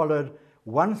judgment followed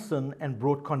one sin and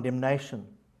brought condemnation.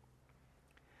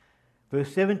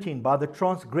 Verse 17, by the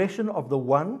transgression of the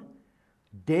one,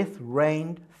 death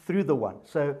reigned through the one.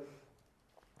 So,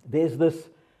 there's this,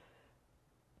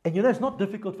 and it's not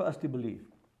difficult for us to believe,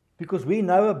 because we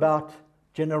know about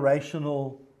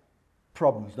generational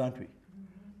problems, don't we?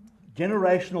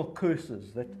 Generational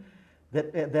curses that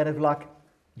have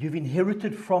you've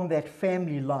inherited from that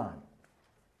family line.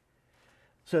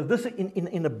 So this,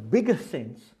 in a bigger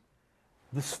sense,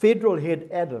 this federal head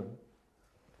Adam,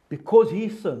 because he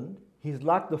sinned, he's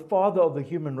like the father of the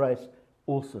human race,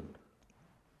 all sinned.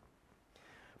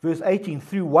 Verse 18,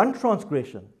 through one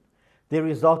transgression, there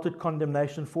resulted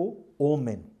condemnation for all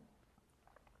men.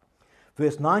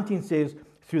 Verse 19 says,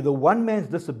 through the one man's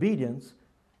disobedience,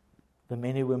 the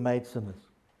many were made sinners.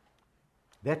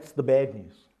 That's the bad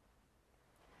news.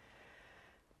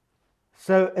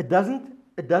 So it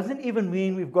doesn't even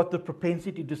mean we've got the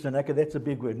propensity to sin. Okay, that's a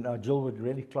big word. Now Jill would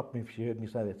really clap me if she heard me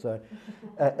say that. So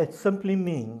it simply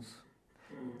means,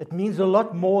 it means a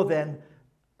lot more than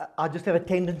I just have a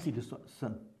tendency to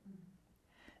sin.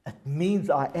 It means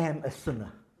I am a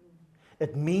sinner.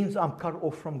 It means I'm cut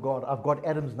off from God. I've got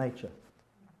Adam's nature.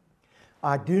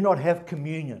 I do not have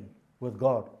communion with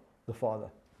God the Father.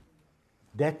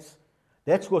 That's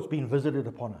what's been visited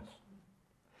upon us.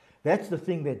 That's the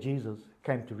thing that Jesus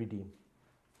came to redeem.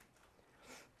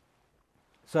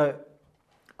 So,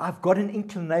 I've got an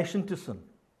inclination to sin.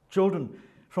 Children,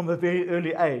 from a very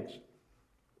early age,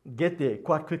 get there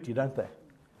quite quickly, don't they?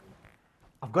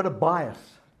 I've got a bias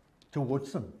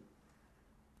towards sin.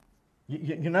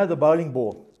 You know the bowling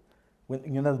ball,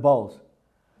 the bowls.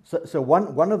 So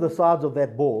one of the sides of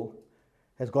that ball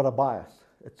has got a bias.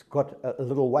 It's got a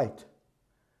little weight.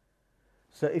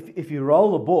 So if you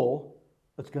roll the ball,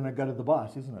 it's going to go to the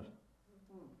bias, isn't it?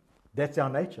 That's our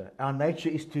nature. Our nature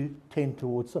is to tend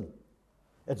towards sin.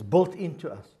 It's built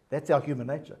into us. That's our human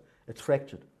nature. It's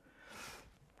fractured.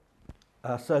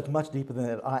 So it's much deeper than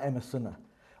that. I am a sinner.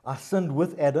 I sinned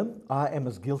with Adam. I am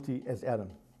as guilty as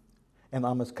Adam. And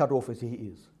I'm as cut off as he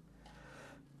is.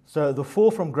 So the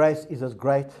fall from grace is as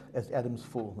great as Adam's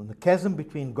fall. And the chasm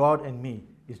between God and me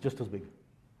is just as big.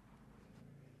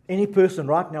 Any person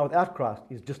right now without Christ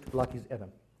is just like his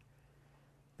Adam.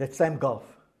 That same gulf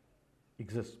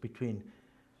exists between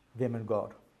them and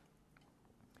God.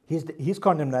 His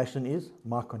condemnation is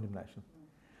my condemnation.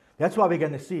 That's why we're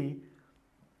going to see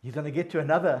he's going to get to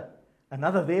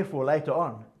another therefore later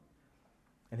on.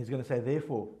 And he's going to say,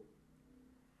 therefore,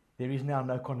 there is now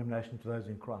no condemnation to those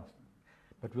in Christ.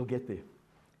 But we'll get there.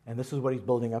 And this is what he's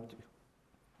building up to.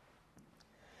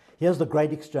 Here's the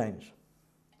great exchange.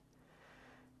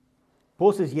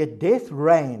 Paul says, yet death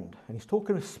reigned, and he's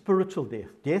talking of spiritual death.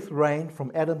 Death reigned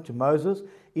from Adam to Moses,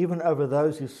 even over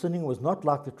those whose sinning was not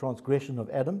like the transgression of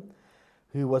Adam,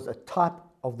 who was a type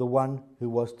of the one who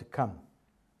was to come.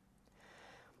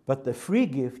 But the free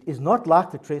gift is not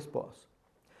like the trespass.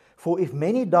 For if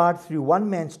many died through one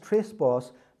man's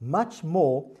trespass, much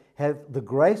more have the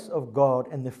grace of God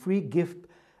and the free gift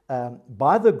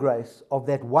by the grace of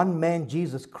that one man,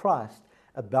 Jesus Christ,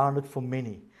 abounded for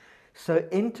many. So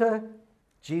enter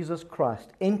Jesus Christ,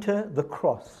 enter the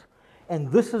cross.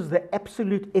 And this is the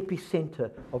absolute epicenter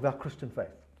of our Christian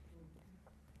faith.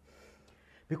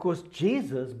 Because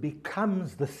Jesus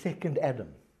becomes the second Adam.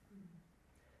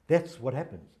 That's what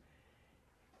happens.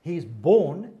 He's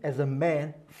born as a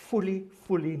man, fully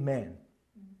man.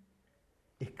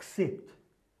 Except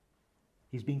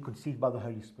he's being conceived by the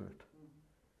Holy Spirit.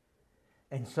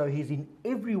 And so he's in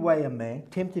every way a man,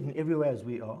 tempted in every way as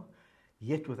we are,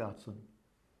 yet without sin.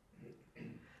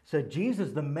 So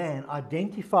Jesus, the man,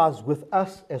 identifies with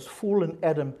us as fallen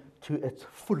Adam to its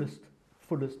fullest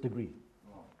degree.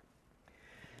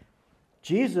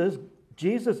 Jesus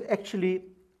actually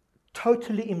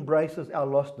totally embraces our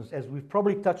lostness, as we've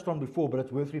probably touched on before, but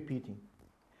it's worth repeating.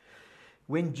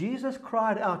 When Jesus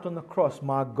cried out on the cross,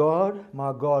 my God,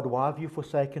 why have you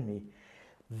forsaken me?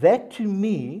 That to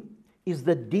me is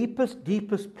the deepest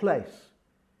place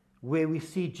where we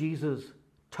see Jesus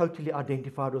totally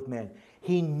identified with man.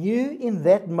 He knew in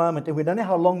that moment, and we don't know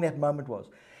how long that moment was,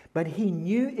 but he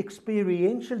knew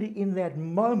experientially in that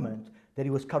moment that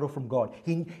he was cut off from God.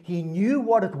 He knew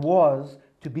what it was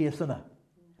to be a sinner.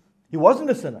 He wasn't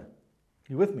a sinner.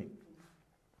 You with me?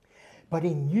 But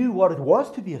he knew what it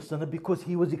was to be a sinner because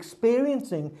he was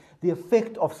experiencing the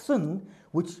effect of sin,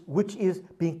 which is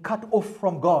being cut off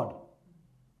from God.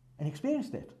 And he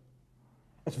experienced that.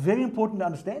 It's very important to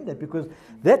understand that because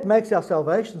that makes our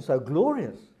salvation so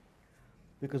glorious.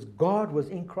 Because God was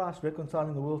in Christ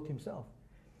reconciling the world to himself.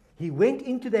 He went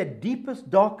into that deepest,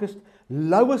 darkest,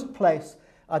 lowest place,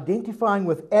 identifying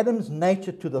with Adam's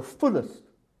nature to the fullest.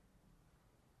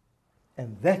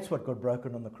 And that's what got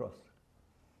broken on the cross.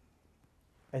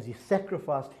 As he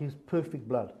sacrificed his perfect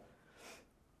blood.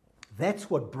 That's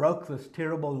what broke this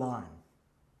terrible line.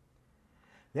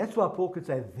 That's why Paul could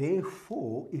say,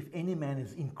 therefore, if any man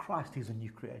is in Christ, he's a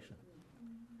new creation.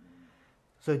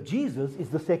 So Jesus is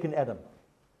the second Adam.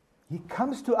 He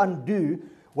comes to undo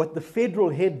what the federal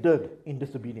head did in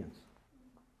disobedience.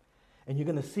 And you're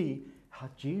going to see how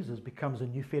Jesus becomes a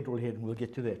new federal head, and we'll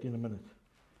get to that in a minute.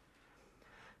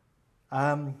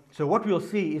 So what we'll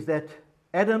see is that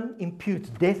Adam imputes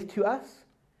death to us,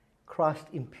 Christ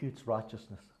imputes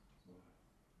righteousness.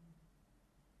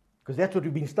 Because that's what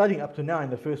we've been studying up to now in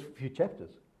the first few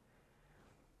chapters.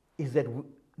 Is that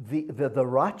the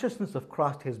righteousness of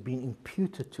Christ has been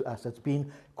imputed to us. It's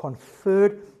been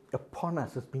conferred upon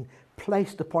us. It's been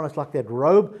placed upon us like that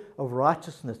robe of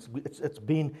righteousness. It's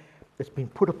been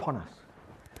put upon us.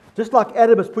 Just like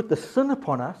Adam has put the sin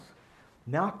upon us,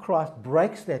 now Christ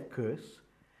breaks that curse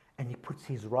and he puts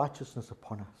his righteousness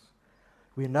upon us.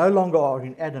 We no longer are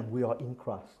in Adam, we are in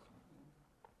Christ.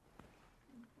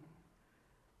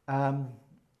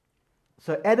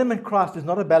 So Adam and Christ is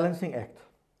not a balancing act.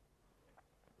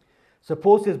 So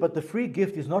Paul says, but the free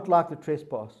gift is not like the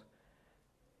trespass.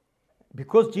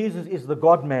 Because Jesus is the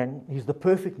God-man, he's the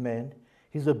perfect man,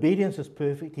 his obedience is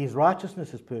perfect, his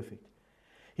righteousness is perfect.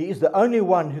 He is the only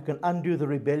one who can undo the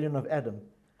rebellion of Adam,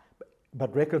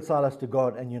 but reconcile us to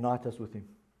God and unite us with him.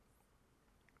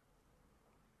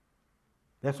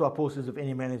 That's why Paul says, if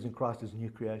any man is in Christ, is a new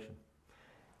creation.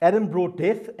 Adam brought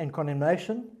death and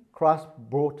condemnation. Christ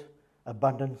brought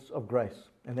abundance of grace.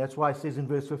 And that's why it says in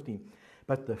verse 15,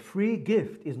 but the free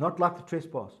gift is not like the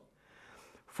trespass.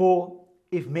 For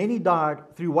if many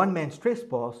died through one man's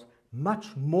trespass,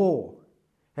 much more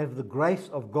have the grace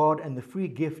of God and the free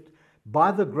gift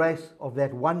by the grace of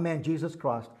that one man, Jesus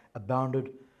Christ,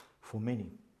 abounded for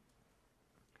many.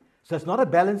 So it's not a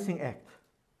balancing act.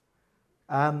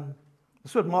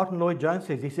 This is what Martin Lloyd-Jones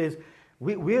says. He says,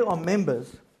 we are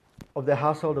members of the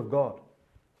household of God.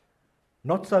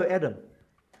 Not so Adam.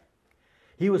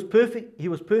 He was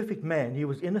perfect man. He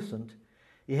was innocent.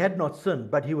 He had not sinned,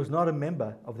 but he was not a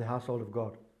member of the household of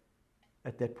God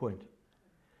at that point.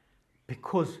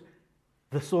 Because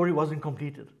the story wasn't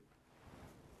completed.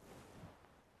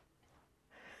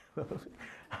 Yes, because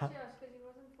he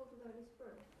wasn't full of the Holy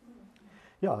Spirit.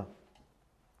 Yeah.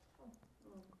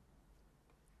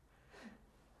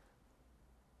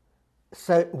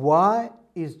 So why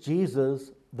is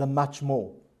Jesus the much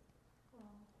more?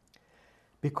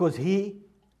 Because he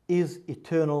is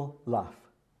eternal life.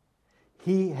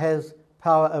 He has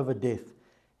power over death.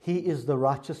 He is the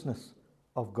righteousness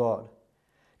of God.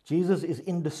 Jesus is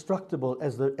indestructible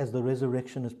as the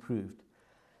resurrection has proved.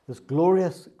 This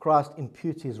glorious Christ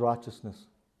imputes his righteousness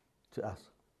to us.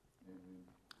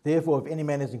 Therefore, if any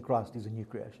man is in Christ, he's a new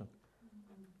creation.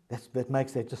 That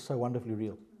makes that just so wonderfully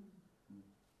real.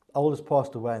 Old has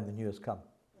passed away and the new has come.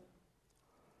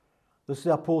 This is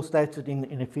how Paul states it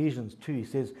in Ephesians 2. He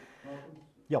says,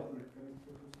 yeah.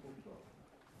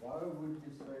 Why would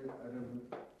you say Adam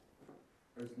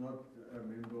is not a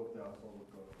member of the household of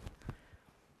God?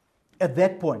 At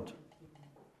that point,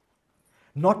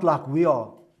 not like we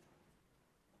are.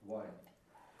 Why?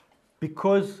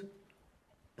 Because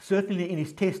certainly in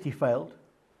his test he failed,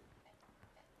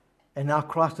 and now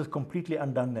Christ has completely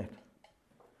undone that.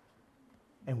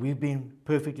 And we've been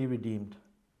perfectly redeemed.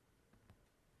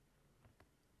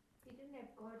 He didn't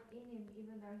have God in him,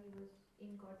 even though he was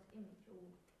in God's image. Or...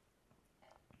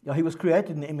 Yeah, he was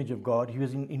created in the image of God. He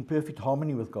was in perfect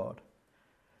harmony with God.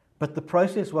 But the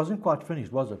process wasn't quite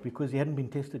finished, was it? Because he hadn't been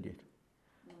tested yet.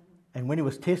 And when he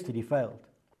was tested, he failed.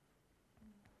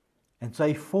 And so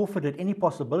he forfeited any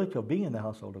possibility of being in the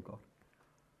household of God.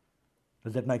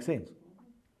 Does that make sense?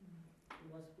 He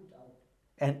was put out.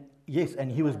 And yes,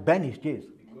 and he was banished, yes.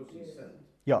 Because he sinned.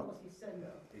 Yeah. Because he sinned.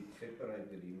 It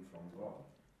separated him from God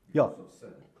Yeah. because of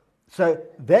sin. So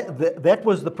that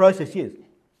was the process, yes. The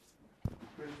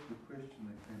question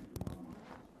that came to my mind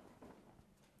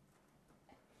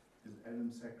is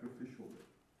Adam sacrificial?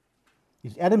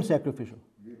 Is Adam sacrificial?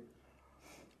 Yeah.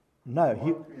 No,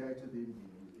 he. God created him in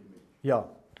his image, Yeah.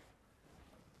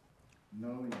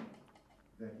 knowing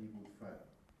that he would fail.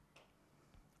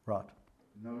 Right.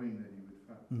 Knowing that he would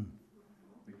fail. Mm.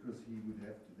 Because he would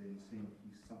have to then send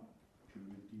his son to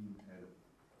redeem Adam.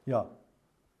 Yeah.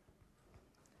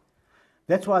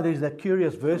 That's why there's that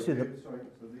curious verse So in the. so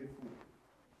therefore,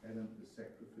 Adam is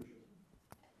sacrificial.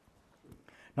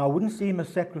 Now, I wouldn't see him as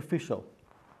sacrificial.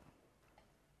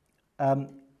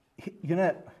 You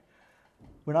know,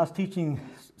 when I was teaching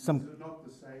some. Is it not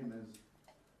the same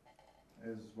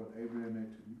as what Abraham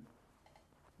had to do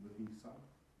with his son?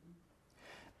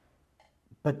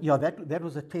 But yeah, that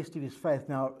was a test of his faith.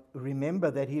 Now,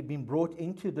 remember that he had been brought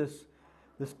into this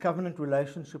covenant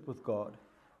relationship with God,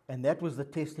 and that was the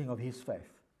testing of his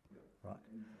faith. Right?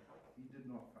 And he did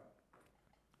not fail.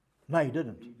 No, he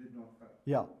didn't. He did not fail.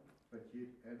 Yeah. But yet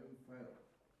Adam failed.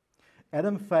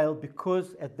 Adam failed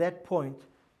because at that point,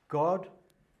 God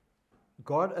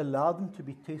allowed them to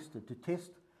be tested, to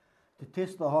test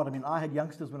the heart. I mean, I had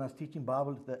youngsters when I was teaching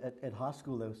Bible at high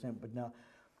school, they were saying, but now,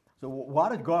 so why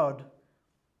did God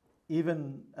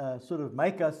even sort of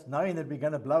make us knowing that we're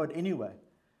going to blow it anyway?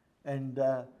 And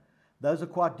those are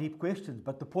quite deep questions.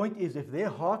 But the point is, if their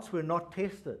hearts were not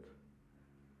tested,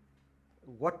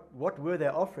 what were they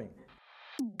offering?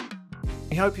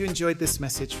 We hope you enjoyed this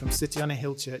message from City on a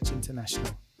Hill Church International.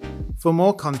 For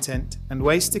more content and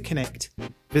ways to connect,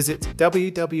 visit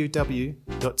www.coah.co.za.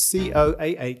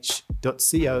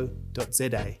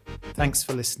 Thanks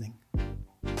for listening.